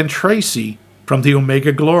Captain Tracy from the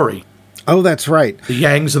Omega Glory. Oh, that's right. The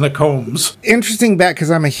Yangs and the Combs. Interesting back,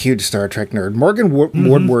 because I'm a huge Star Trek nerd. Morgan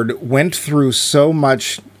Woodward went through so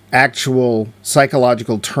much actual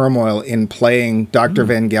psychological turmoil in playing Dr.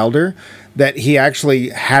 Van Gelder that he actually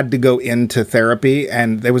had to go into therapy,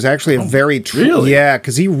 and there was actually a very... Really? Yeah,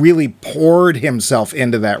 because he really poured himself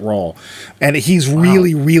into that role, and he's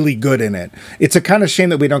really, really good in it. It's a kind of shame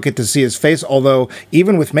that we don't get to see his face, although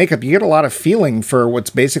even with makeup, you get a lot of feeling for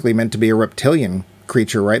what's basically meant to be a reptilian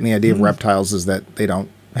creature, right? And the idea of reptiles is that they don't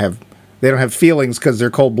have feelings because they're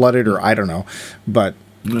cold-blooded, or I don't know. But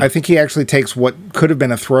I think he actually takes what could have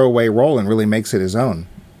been a throwaway role and really makes it his own.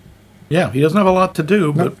 Yeah, he doesn't have a lot to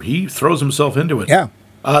do, but he throws himself into it. Yeah.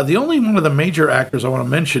 The only one of the major actors I want to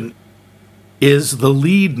mention is the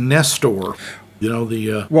lead Nestor. You know,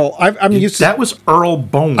 the... well, I'm used to... That was Earl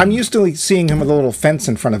Bone. I'm used to seeing him with a little fence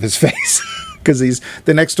in front of his face because he's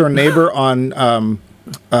the next-door neighbor on...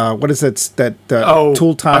 what is that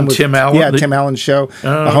Tool Time with Tim Allen? Yeah, Tim Allen's show,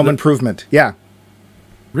 Home Improvement. Yeah.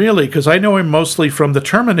 Really? Because I know him mostly from the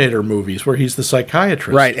Terminator movies where he's the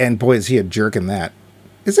psychiatrist. Right, and boy, is he a jerk in that.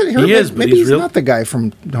 Is it He is, but maybe he's not the guy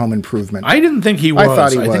from Home Improvement. I didn't think he was. I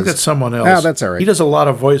thought he was. I think that's someone else. Oh, that's all right. He does a lot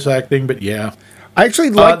of voice acting, but yeah. I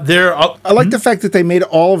actually like I like the fact that they made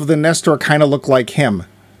all of the Nestor kind of look like him.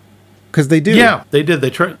 Because they do. Yeah, they did.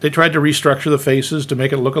 They tried to restructure the faces to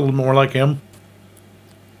make it look a little more like him.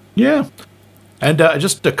 Yeah. And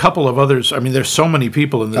just a couple of others. I mean, there's so many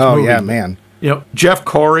people in this movie. Oh, yeah, man. You know, Jeff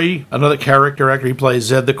Corey, another character actor. He plays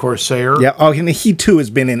Zed the Corsair. Yeah. Oh, and he too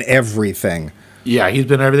has been in everything. Yeah, he's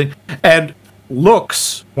been in everything. And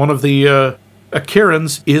Looks, one of the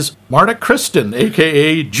Kirans, is Marta Kristen,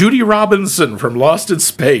 a.k.a. Judy Robinson from Lost in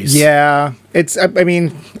Space. Yeah. It's, I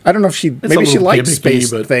mean, I don't know if maybe she liked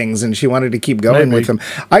space things and she wanted to keep going with them.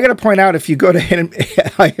 I got to point out, if you go to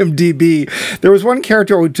IMDb, there was one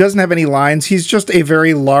character who doesn't have any lines. He's just a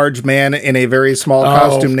very large man in a very small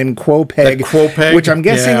costume named Quopeg, which I'm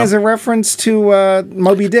guessing is a reference to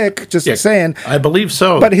Moby Dick, just saying. I believe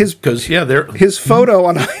so. But his photo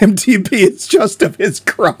on IMDb is just of his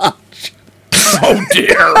crotch. Oh,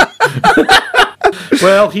 dear.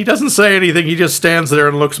 Well, he doesn't say anything. He just stands there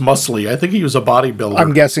and looks muscly. I think he was a bodybuilder.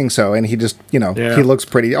 I'm guessing so. And he just, he looks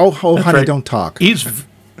pretty. Oh, honey, right. Don't talk.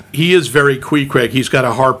 He is very Queequeg. He's got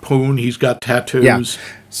a harpoon. He's got tattoos.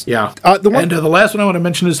 Yeah. The last one I want to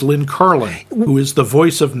mention is Lynn Carlin, who is the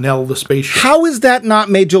voice of Nell the spaceship. How is that not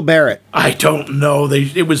Majel Barrett? I don't know.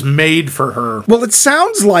 It was made for her. Well, it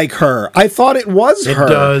sounds like her. I thought it was her. It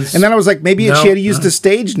does. And then I was like, maybe she had used a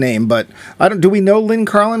stage name, but I don't. Do we know Lynn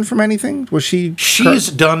Carlin from anything? Was she? She's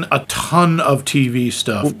done a ton of TV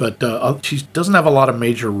stuff, but she doesn't have a lot of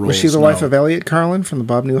major roles. Was she the wife of Elliot Carlin from the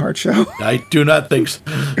Bob Newhart Show? I do not think so.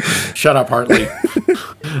 Shut up, Hartley.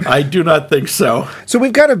 I do not think so. So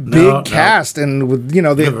we've got a big cast, and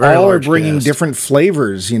they all are bringing different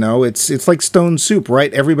flavors. It's like Stone Soup,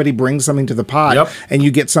 right? Everybody brings something to the pot, and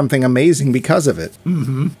you get something amazing because of it.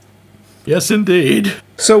 Mm-hmm. Yes, indeed.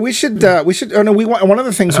 So we should. One of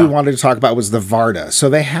the things we wanted to talk about was the Varda. So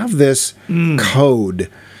they have this code.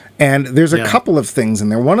 And there's a couple of things in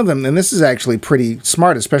there. One of them, and this is actually pretty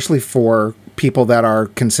smart, especially for people that are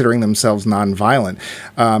considering themselves nonviolent.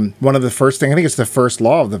 One of the first things, I think it's the first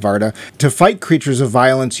law of the Varda, to fight creatures of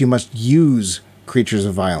violence, you must use creatures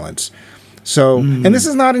of violence. So, and this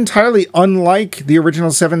is not entirely unlike the original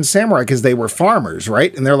Seven Samurai, because they were farmers,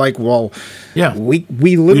 right? And they're like, well, we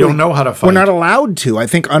literally don't know how to fight. We're not allowed to. I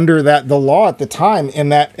think under the law at the time in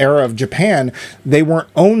that era of Japan, they weren't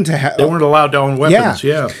owned to have. They weren't allowed to own weapons.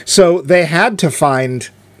 Yeah. So they had to find,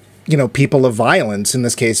 people of violence, in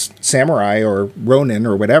this case, samurai or ronin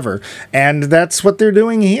or whatever, and that's what they're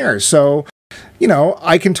doing here. So,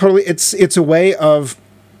 I can totally. It's a way of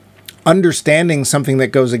understanding something that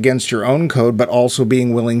goes against your own code, but also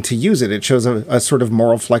being willing to use it. It shows a sort of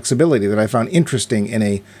moral flexibility that I found interesting in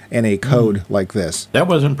a code like this. That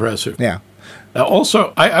was impressive. Yeah.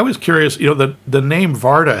 Also, I was curious, the name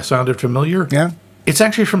Varda sounded familiar. Yeah. It's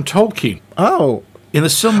actually from Tolkien. Oh. In the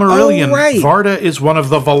Silmarillion, Varda is one of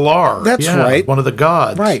the Valar. That's right. One of the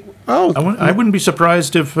gods. Right. Oh. I wouldn't be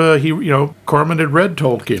surprised if Corman had read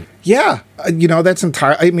Tolkien. Yeah. That's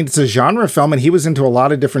I mean, it's a genre film, and he was into a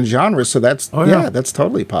lot of different genres, so that's, that's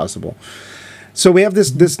totally possible. So we have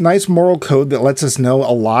this nice moral code that lets us know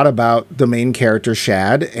a lot about the main character,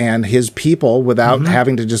 Shad, and his people without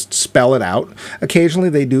having to just spell it out. Occasionally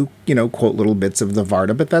they do, quote little bits of the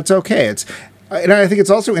Varda, but that's okay. And I think it's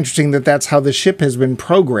also interesting that that's how the ship has been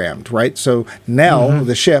programmed, right? So Nell,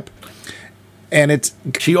 the ship, and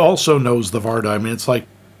she also knows the Varda. I mean, it's like,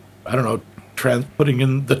 I don't know, putting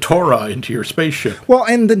in the Torah into your spaceship. Well,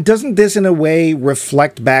 and then doesn't this in a way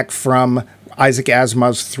reflect back from Isaac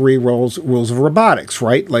Asimov's 3 rules of robotics,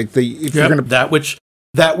 right? Like if you're going to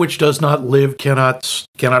that which does not live cannot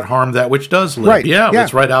harm that which does live. Right. Yeah,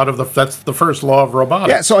 that's right out of that's the first law of robotics.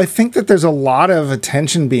 Yeah, so I think that there's a lot of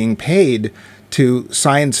attention being paid to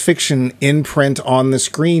science fiction in print on the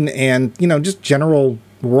screen and, just general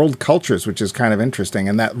world cultures, which is kind of interesting.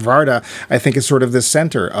 And that Varda, I think, is sort of the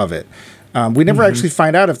center of it. We never actually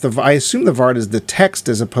find out if I assume the Varda is the text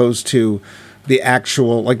as opposed to the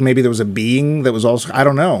actual, like maybe there was a being that was also, I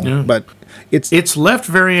don't know, but it's left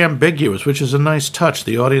very ambiguous, which is a nice touch.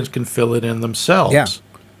 The audience can fill it in themselves,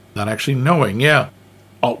 not actually knowing. Yeah.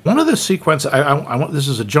 Oh, one of the sequence, I want, this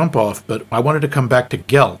is a jump off, but I wanted to come back to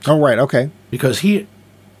Gelt. Oh, right, okay. Because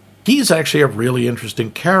he's actually a really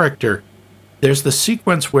interesting character. There's the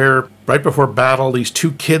sequence where, right before battle, these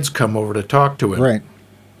 2 kids come over to talk to him. Right.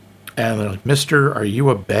 And they're like, "Mister, are you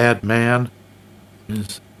a bad man?"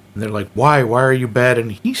 And they're like, "Why? Why are you bad?"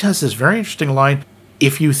 And he has this very interesting line,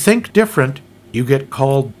 "If you think different, you get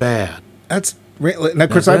called bad." That's really, and of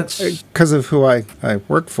course, because of who I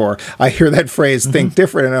work for, I hear that phrase, think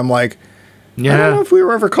different, and I'm like, I don't know if we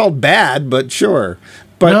were ever called bad, but sure.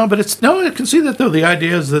 But I can see that, though. The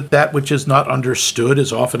idea is that which is not understood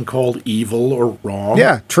is often called evil or wrong.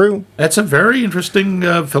 Yeah, true. That's a very interesting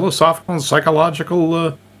philosophical and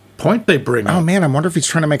psychological point they bring up. Oh, man, I wonder if he's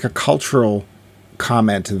trying to make a cultural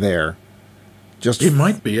comment there. It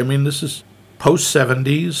might be. I mean, this is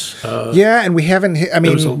post-70s. Yeah, and we haven't...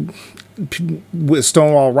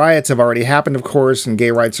 Stonewall riots have already happened, of course, and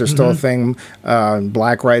gay rights are still a thing.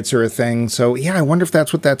 Black rights are a thing. So, yeah, I wonder if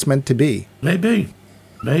that's what that's meant to be. Maybe.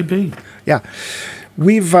 Yeah.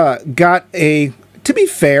 We've got a... To be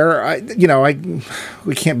fair,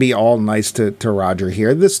 we can't be all nice to Roger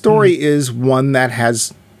here. The story is one that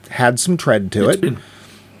has had some tread to it.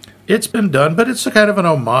 It's been done, but it's a kind of an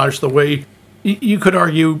homage. The way you could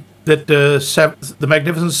argue that the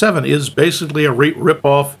Magnificent Seven is basically a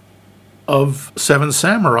rip-off of Seven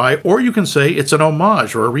Samurai, or you can say it's an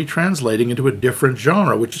homage or a retranslating into a different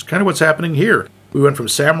genre, which is kind of what's happening here. We went from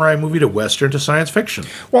samurai movie to Western to science fiction.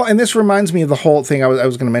 Well, and this reminds me of the whole thing, I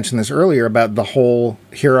was going to mention this earlier, about the whole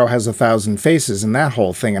hero has 1,000 faces and that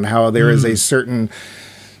whole thing, and how there is a certain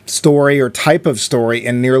story or type of story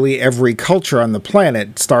in nearly every culture on the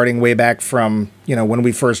planet, starting way back from, when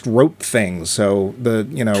we first wrote things. So go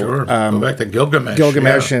back to Gilgamesh.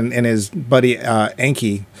 Gilgamesh and his buddy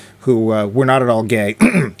Enki, who were not at all gay.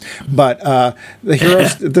 But the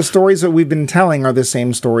heroes, the stories that we've been telling are the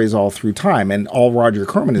same stories all through time. And all Roger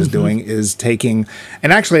Corman is doing is taking,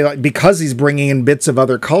 and actually, because he's bringing in bits of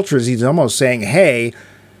other cultures, he's almost saying, hey,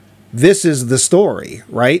 this is the story,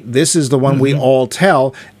 right? This is the one we all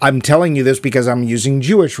tell. I'm telling you this because I'm using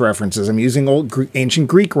Jewish references. I'm using ancient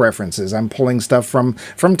Greek references. I'm pulling stuff from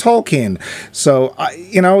Tolkien. So,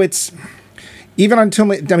 it's... Even on 2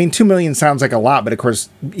 million, 2 million sounds like a lot, but of course,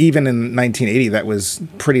 even in 1980, that was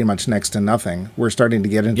pretty much next to nothing. We're starting to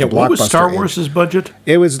get into blockbuster. What was Star Wars' budget?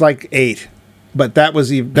 It was like 8, but that was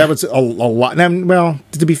a lot. And, well,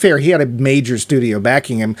 to be fair, he had a major studio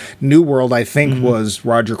backing him. New World, I think, was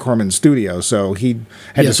Roger Corman's studio, so he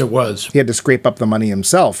had he had to scrape up the money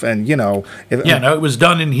himself. And it was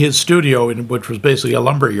done in his studio, which was basically a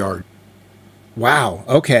lumber yard. Wow.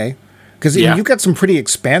 Okay. Because you've got some pretty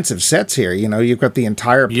expansive sets here. You've got the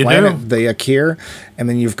entire planet, the Akir, and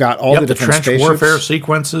then you've got all the different trench spaceships. Warfare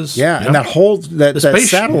sequences. Yeah, and that whole that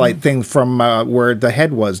satellite thing from where the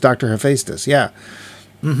head was, Dr. Hephaestus. Yeah.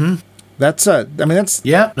 That's some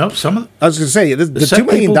of I was going to say the $2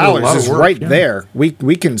 million is right there.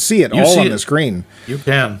 We can see it all on the screen. You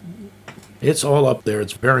can. It's all up there.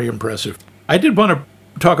 It's very impressive. I did want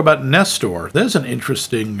to talk about Nestor. There's an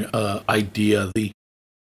interesting idea.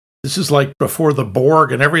 this is like before the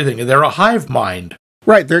Borg and everything, and they're a hive mind.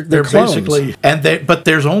 Right, they're clones. Basically, but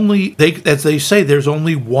there's only as they say, there's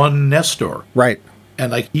only one Nestor. Right.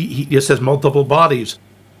 And like he just has multiple bodies,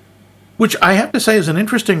 which I have to say is an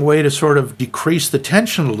interesting way to sort of decrease the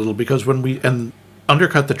tension a little, because and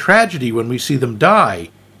undercut the tragedy when we see them die,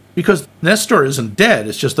 because Nestor isn't dead.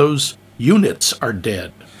 It's just those units are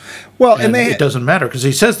dead. Well, and it doesn't matter, because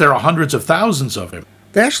he says there are hundreds of thousands of him.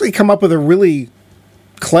 They actually come up with a really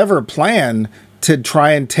clever plan to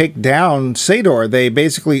try and take down Sador. They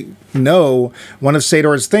basically know one of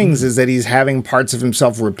Sador's things is that he's having parts of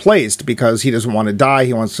himself replaced because he doesn't want to die.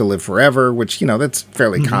 He wants to live forever, which, that's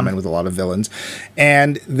fairly common with a lot of villains.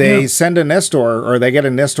 And they send a Nestor, or they get a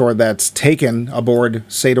Nestor that's taken aboard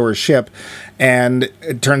Sador's ship. And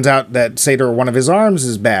it turns out that Sador, one of his arms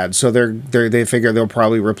is bad. So they figure they'll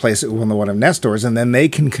probably replace it with one of Nestor's, and then they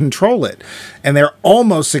can control it. And they're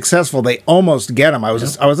almost successful. They almost get him. I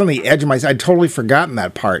was on the edge of my... I'd totally forgotten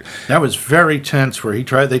that part. That was very tense, where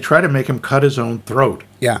they try to make him cut his own throat.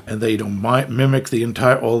 Yeah. And they don't mimic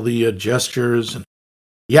all the gestures. And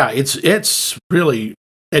yeah, it's really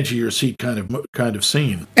edge of your seat kind of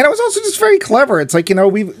scene. And it was also just very clever. It's like,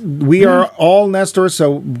 we are all Nestor,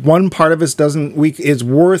 so one part of us is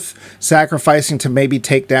worth sacrificing to maybe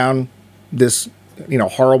take down this,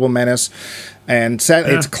 horrible menace. And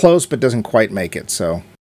it's close, but doesn't quite make it. So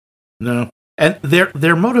no. And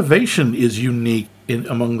their motivation is unique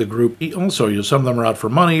among the group. Also, some of them are out for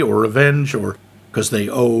money or revenge, or because they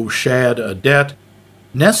owe Shad a debt.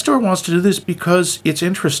 Nestor wants to do this because it's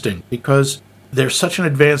interesting, because they're such an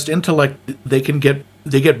advanced intellect, they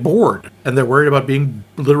get bored, and they're worried about being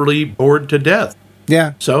literally bored to death.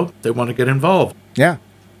 Yeah. So they want to get involved. Yeah.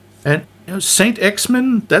 And Saint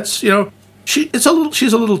X-Men, that's she's a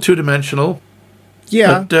little two-dimensional.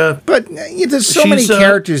 Yeah, but there's so many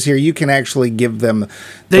characters here, you can actually give them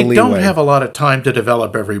the leeway. They don't have a lot of time to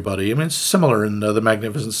develop everybody. I mean, it's similar in The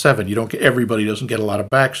Magnificent Seven. Everybody doesn't get a lot of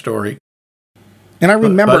backstory. And I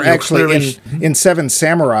remember in Seven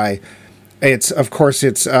Samurai, it's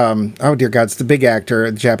oh dear God, it's the big actor,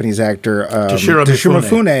 the Japanese actor, Toshiro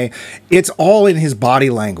Mifune. It's all in his body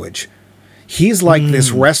language. He's like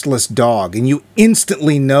this restless dog, and you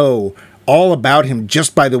instantly know all about him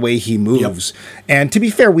just by the way he moves. Yep. And to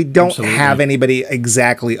be fair, we don't have anybody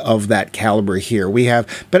exactly of that caliber here. We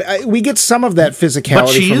get some of that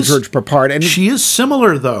physicality from George Papard. And she is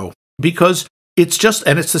similar, though, because it's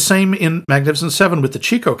the same in Magnificent Seven with the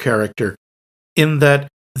Chico character, in that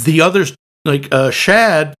the others, like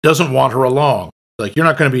Shad, doesn't want her along. Like, you're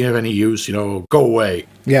not going to be of any use, go away.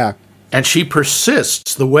 Yeah. And she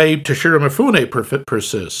persists the way Toshiro Mifune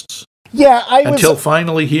persists. Yeah, until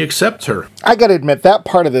finally he accepts her. I got to admit, that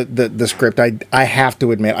part of the script, I have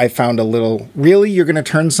to admit, I found a little, really? You're going to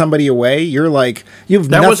turn somebody away? You're like, you've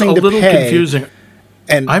nothing to pay. That was a little confusing.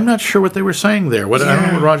 And I'm not sure what they were saying there. I don't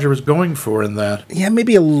know what Roger was going for in that. Yeah,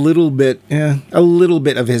 maybe a little bit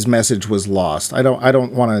of his message was lost. I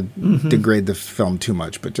don't want to degrade the film too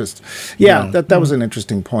much, but just, that was an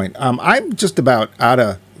interesting point. I'm just about out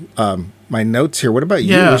of my notes here. What about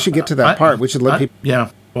you? We should get to that part. We should let people...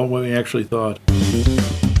 Yeah. Well, what we actually thought.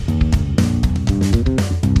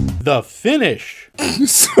 The finish.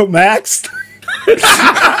 So, Max,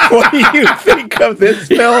 what do you think of this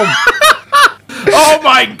film? Oh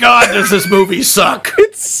my God, does this movie suck?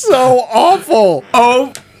 It's so awful.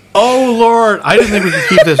 Oh Lord, I didn't think we could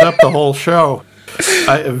keep this up the whole show.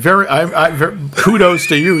 Kudos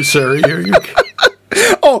to you, sir.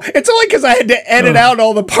 Oh, it's only because I had to edit out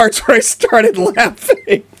all the parts where I started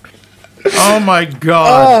laughing. Oh my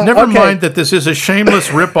God. Never mind that this is a shameless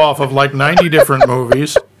ripoff of like 90 different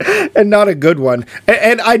movies. And not a good one.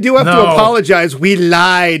 And I do have to apologize. We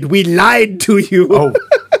lied. We lied to you. Oh,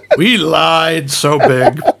 we lied so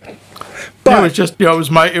big. But it was just,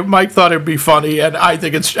 Mike thought it'd be funny, and I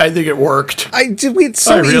think it worked. It's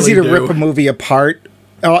so easy to rip a movie apart.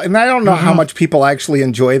 And I don't know how much people actually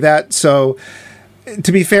enjoy that. So,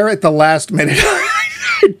 to be fair, at the last minute,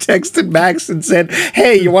 I texted Max and said,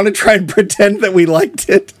 hey, you want to try and pretend that we liked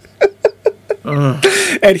it?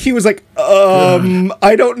 And he was like,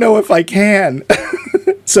 I don't know if I can.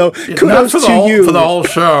 So kudos to you. For the whole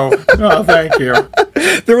show. Oh, thank you.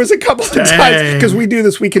 There was a couple of times, because we do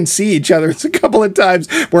this, we can see each other. It's a couple of times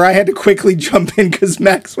where I had to quickly jump in because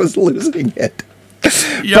Max was losing it.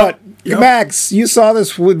 Yep. But Max, you saw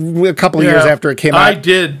this a couple of years after it came out. I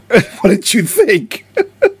did. What did you think?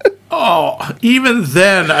 Even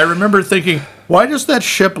then, I remember thinking, why does that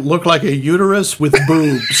ship look like a uterus with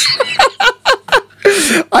boobs?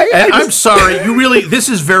 I'm sorry, this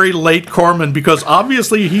is very late Corman, because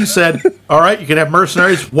obviously he said, all right, you can have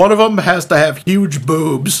mercenaries. One of them has to have huge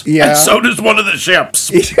boobs. Yeah. And so does one of the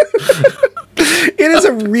ships. It is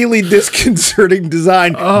a really disconcerting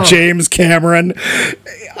design, James Cameron.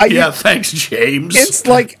 Thanks, James. It's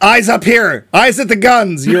like, eyes up here, eyes at the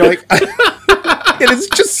guns. You're like, it is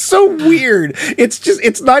just so weird.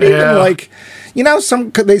 It's not even like, you know,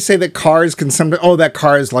 they say that cars can that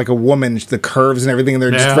car is like a woman, the curves and everything, and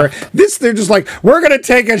they're just they're just like, we're going to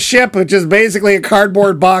take a ship, which is basically a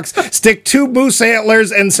cardboard box, stick 2 moose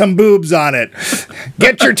antlers and some boobs on it.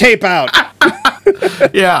 Get your tape out.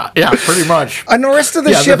 Yeah, pretty much. And the rest of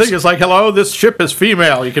the ships... the thing is like, hello, this ship is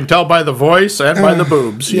female. You can tell by the voice and by the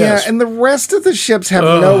boobs. Yes. Yeah, and the rest of the ships have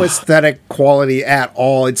no aesthetic quality at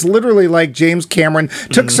all. It's literally like James Cameron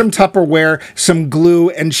took some Tupperware, some glue,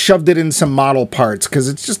 and shoved it in some model parts, because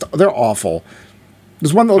it's just, they're awful.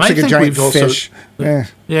 There's one that looks like a giant fish. Yeah,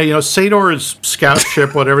 you know, Sador's scout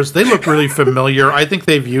ship, whatever, they look really familiar. I think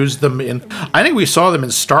they've used them I think we saw them in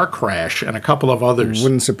Star Crash and a couple of others.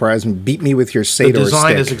 Wouldn't surprise me. Beat me with your Sador The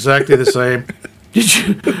design stick. is exactly the same.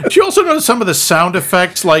 Did you also notice some of the sound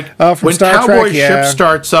effects? Like when Star Cowboy Trek, ship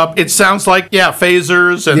starts up, it sounds like,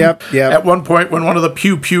 phasers. And Yep. at one point, when one of the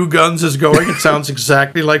pew-pew guns is going, it sounds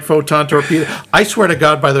exactly like photon torpedo. I swear to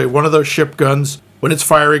God, by the way, one of those ship guns, when it's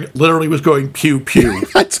firing, literally was going pew-pew.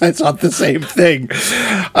 That's not the same thing.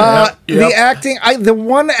 The acting, the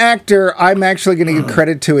one actor I'm actually going to give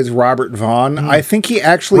credit to is Robert Vaughn. I think he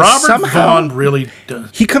actually Vaughn really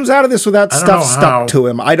does. He comes out of this without stuff stuck to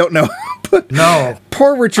him. I don't know. No.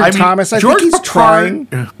 Poor Richard Thomas. I think he's trying,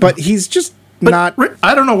 but he's just not...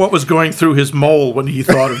 I don't know what was going through his mole when he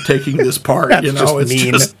thought of taking this part. That's just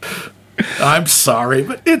mean. I'm sorry,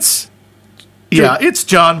 but it's... Yeah, it's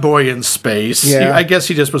John Boy in space. Yeah. I guess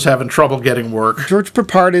he just was having trouble getting work. George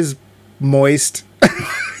Peppard is moist.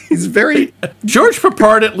 He's very... George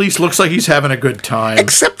Peppard at least looks like he's having a good time.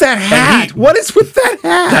 Except that hat. What is with that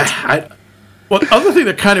hat? Well, the other thing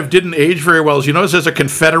that kind of didn't age very well is, you notice there's a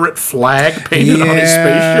Confederate flag painted on his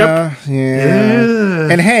spaceship.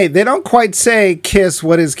 Yeah. And hey, they don't quite say kiss,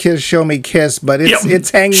 what is kiss, show me kiss, but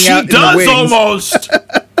it's hanging out in the wings. She does almost.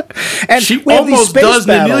 And she almost does.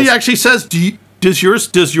 And Amelia actually says, does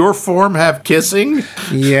your form have kissing?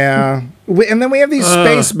 Yeah. And then we have these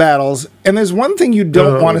space battles, and there's one thing you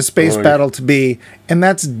don't want a space battle to be, and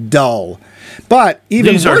that's dull. But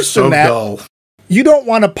even worse than that, dull. You don't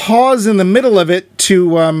want to pause in the middle of it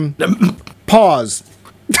to pause.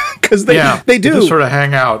 Because they do. Just sort of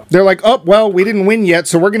hang out. They're like, oh, well, we didn't win yet,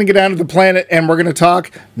 so we're going to get down to the planet and we're going to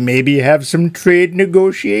talk, maybe have some trade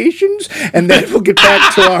negotiations, and then we'll get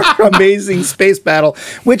back to our amazing space battle,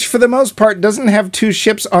 which for the most part doesn't have 2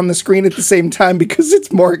 ships on the screen at the same time because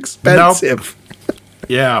it's more expensive.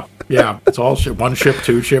 Nope. Yeah. It's all ship. 1 ship,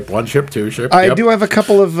 2 ship, 1 ship, 2 ship. I do have a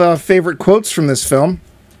couple of favorite quotes from this film.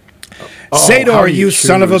 Sador, you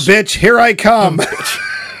son of a bitch, here I come.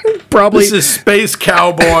 Probably. This is Space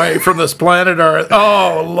Cowboy from this planet Earth.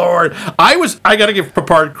 Oh, Lord. I got to give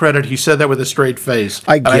Peppard credit. He said that with a straight face.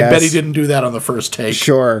 I guess. I bet he didn't do that on the first take.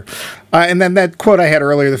 Sure. And then that quote I had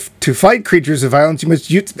earlier, to fight creatures of violence, you must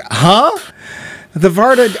use... Huh? The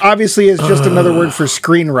Varda obviously is just another word for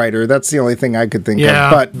screenwriter. That's the only thing I could think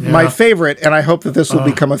of. But my favorite, and I hope that this will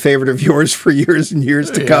become a favorite of yours for years and years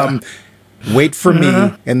to come, wait for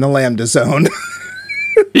me in the Lambda Zone.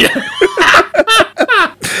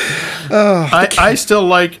 I still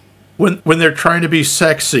like when they're trying to be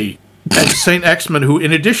sexy. And Saint X-Men, who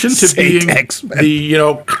in addition to being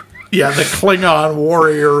the Klingon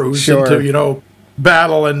warrior who's into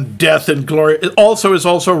battle and death and glory, is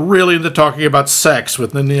also really into talking about sex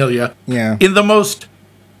with Nanelia. Yeah, in the most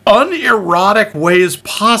unerotic ways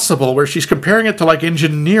possible, where she's comparing it to like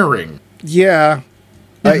engineering. Yeah,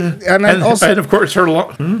 and of course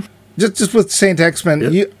her. Just with Saint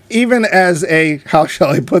X-Men, even as a, how shall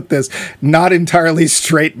I put this, not entirely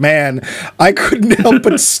straight man, I couldn't help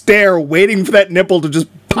but stare, waiting for that nipple to just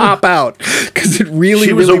pop out, because it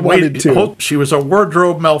really wanted to. She was a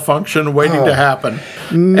wardrobe malfunction waiting to happen.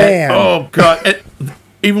 Man. And, God. And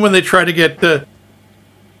even when they try to get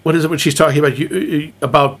what is it when she's talking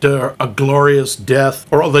about a glorious death,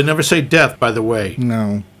 or they never say death, by the way.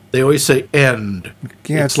 No. They always say end.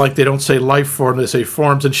 Yeah, it's like they don't say life form, they say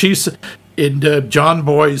forms. And John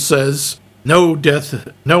Boy says, no death,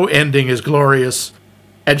 no ending is glorious.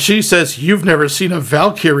 And she says, you've never seen a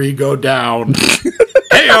Valkyrie go down.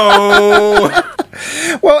 Hey-oh!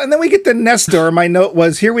 Well, and then we get to Nestor. My note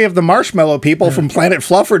was, here we have the marshmallow people from Planet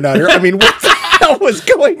Fluffernutter. I mean, what the hell was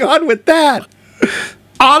going on with that?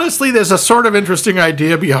 Honestly, there's a sort of interesting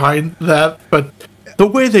idea behind that, but... the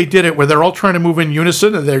way they did it, where they're all trying to move in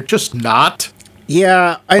unison and they're just not.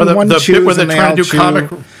 Yeah, and one the chews bit where they're and they trying all to do chew. comic.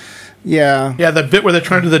 Yeah. Yeah, the bit where they're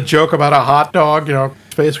trying to do the joke about a hot dog, you know,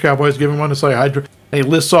 Space Cowboys giving one to say Hydra. And he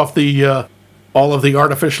lists off the all of the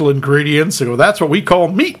artificial ingredients. And go, that's what we call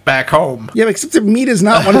meat back home. Yeah, except the meat is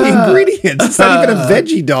not one of the ingredients. It's not even a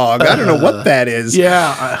veggie dog. I don't know what that is.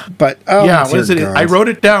 Yeah. But, yeah, what is it? I wrote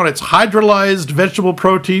it down. It's hydrolyzed vegetable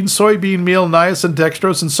protein, soybean meal, niacin,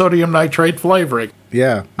 dextrose, and sodium nitrate flavoring.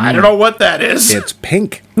 Yeah. I don't know what that is. It's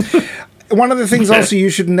pink. One of the things also you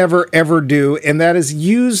should never, ever do, and that is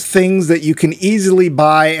use things that you can easily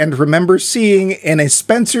buy and remember seeing in a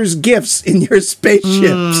Spencer's Gifts in your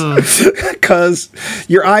spaceships. Because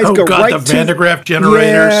your eyes go right the Van de Graaff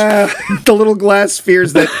generators. Yeah, the little glass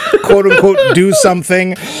spheres that, quote-unquote, do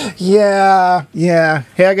something. Yeah.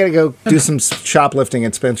 Hey, I got to go do some shoplifting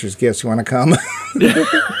at Spencer's Gifts. You want to come?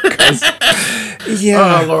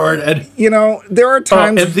 Yeah. Oh, Lord. And, you know, there are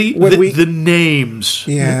times when the names.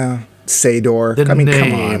 Yeah. Sador. The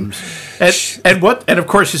names. Come on. And of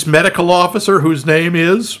course his medical officer, whose name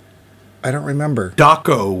is? I don't remember.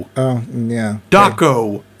 Daco. Oh, yeah.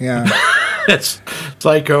 Daco. Okay. Yeah. It's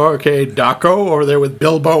like, okay, Daco over there with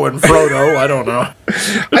Bilbo and Frodo. I don't know.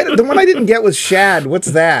 The one I didn't get was shad.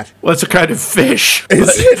 What's that? Well, it's a kind of fish. Is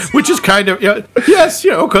it? Which is kind of, yes,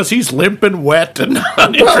 because he's limp and wet and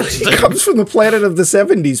uninteresting. Well, he comes from the planet of the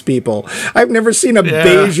 70s people. I've never seen a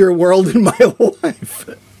beigeur world in my life.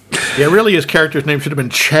 Yeah, really, his character's name should have been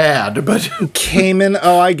Chad, but... Cayman?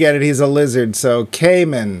 Oh, I get it. He's a lizard, so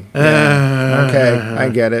Cayman. Yeah. Okay, I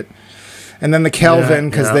get it. And then the Kelvin,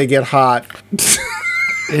 because they get hot.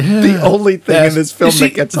 The only thing in this film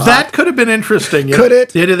that gets hot. That could have been interesting. Could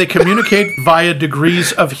it? They communicate via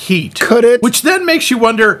degrees of heat. Could it? Which then makes you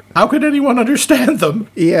wonder, how could anyone understand them?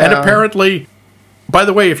 Yeah. And apparently... By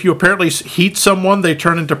the way, if you apparently heat someone, they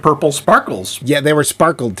turn into purple sparkles. Yeah, they were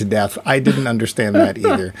sparkled to death. I didn't understand that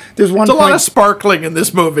either. There's one. There's a lot of sparkling in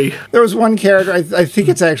this movie. There was one character, I think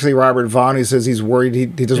it's actually Robert Vaughn, who says he's worried he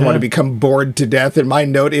doesn't want to become bored to death. And my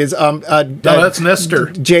note is, no, that's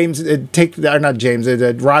Nestor. James, not James,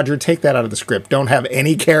 Roger, take that out of the script. Don't have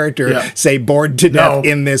any character say bored to death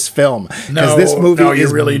in this film. Because this movie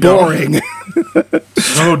is really boring.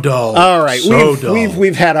 So dull. All right, dull.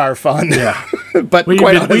 We've had our fun. Yeah. But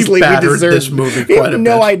quite honestly, we deserve this movie we quite have a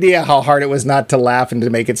no bit. idea how hard it was not to laugh and to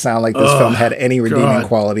make it sound like this film had any redeeming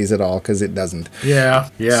qualities at all, because it doesn't. Yeah.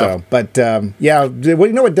 So, but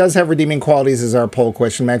you know what does have redeeming qualities is our poll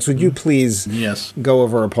question. Max, would you please go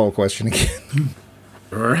over our poll question again?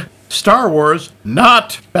 Sure. Star Wars,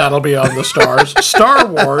 not Battle Beyond the Stars. Star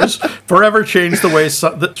Wars forever changed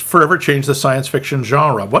the science fiction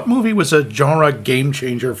genre. What movie was a genre game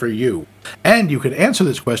changer for you? And you can answer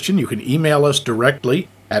this question. You can email us directly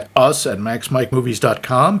at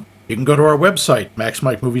us@maxmikemovies.com. You can go to our website,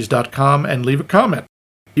 maxmikemovies.com, and leave a comment.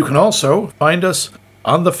 You can also find us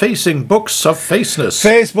on the Facing Books of Faceness.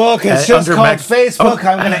 Facebook. It's just called Facebook.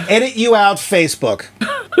 I'm going to edit you out, Facebook.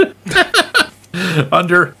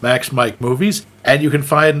 Under Max Mike Movies, and you can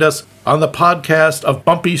find us on the podcast of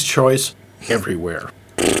Bumpy's Choice everywhere.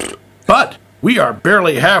 But we are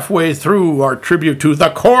barely halfway through our tribute to the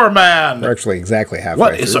Cor-Man. We're actually exactly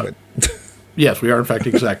halfway through it. Yes, we are in fact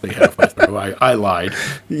exactly halfway through. I lied.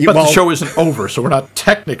 But the show isn't over, so we're not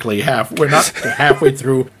technically we're not halfway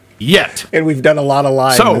through yet. And we've done a lot of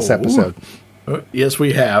lying in this episode. Yes,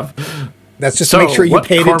 we have. That's just to make sure you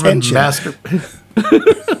paid attention.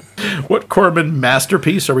 What Corman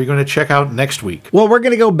masterpiece are we going to check out next week? Well, we're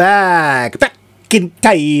going to go back in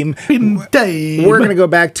time. We're going to go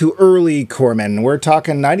back to early Corman. We're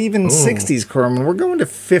talking not even 60s Corman. We're going to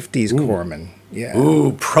 50s Corman. Yeah.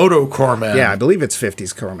 Ooh, proto-Corman. Yeah, I believe it's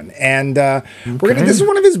 50s Corman. And this is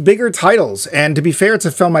one of his bigger titles. And to be fair, it's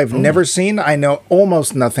a film I've never seen. I know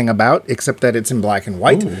almost nothing about, except that it's in black and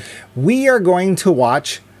white. We are going to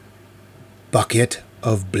watch Bucket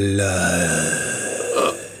of Blood.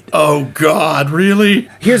 Oh, God, really?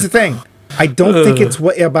 Here's the thing. I don't think it's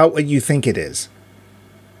about what you think it is.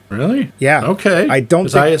 Really? Yeah. Okay. I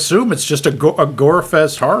assume it's just a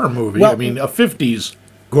gore-fest horror movie. Well, I mean, a 50s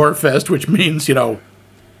gore-fest, which means, I don't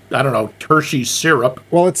know, Hershey syrup.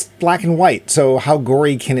 Well, it's black and white, so how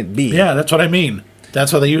gory can it be? Yeah, that's what I mean.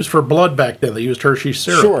 That's what they used for blood back then. They used Hershey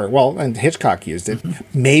syrup. Sure. Well, and Hitchcock used it.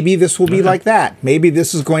 Maybe this will be like that. Maybe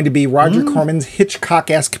this is going to be Roger Corman's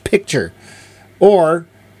Hitchcock-esque picture. Or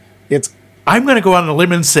I'm going to go on a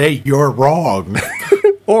limb and say you're wrong.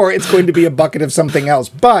 Or it's going to be a bucket of something else.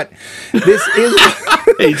 But this is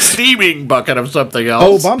a steaming bucket of something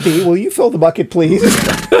else. Oh, Bumpy, will you fill the bucket, please?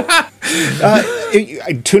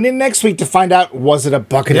 Tune in next week to find out, was it a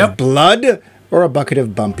bucket of blood or a bucket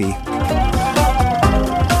of Bumpy?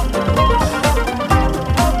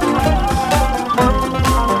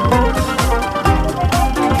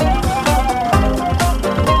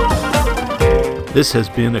 This has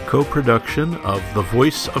been a co-production of The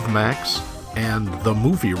Voice of Max and The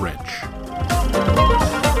Movie Wrench.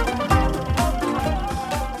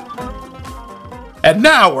 And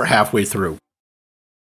now we're halfway through.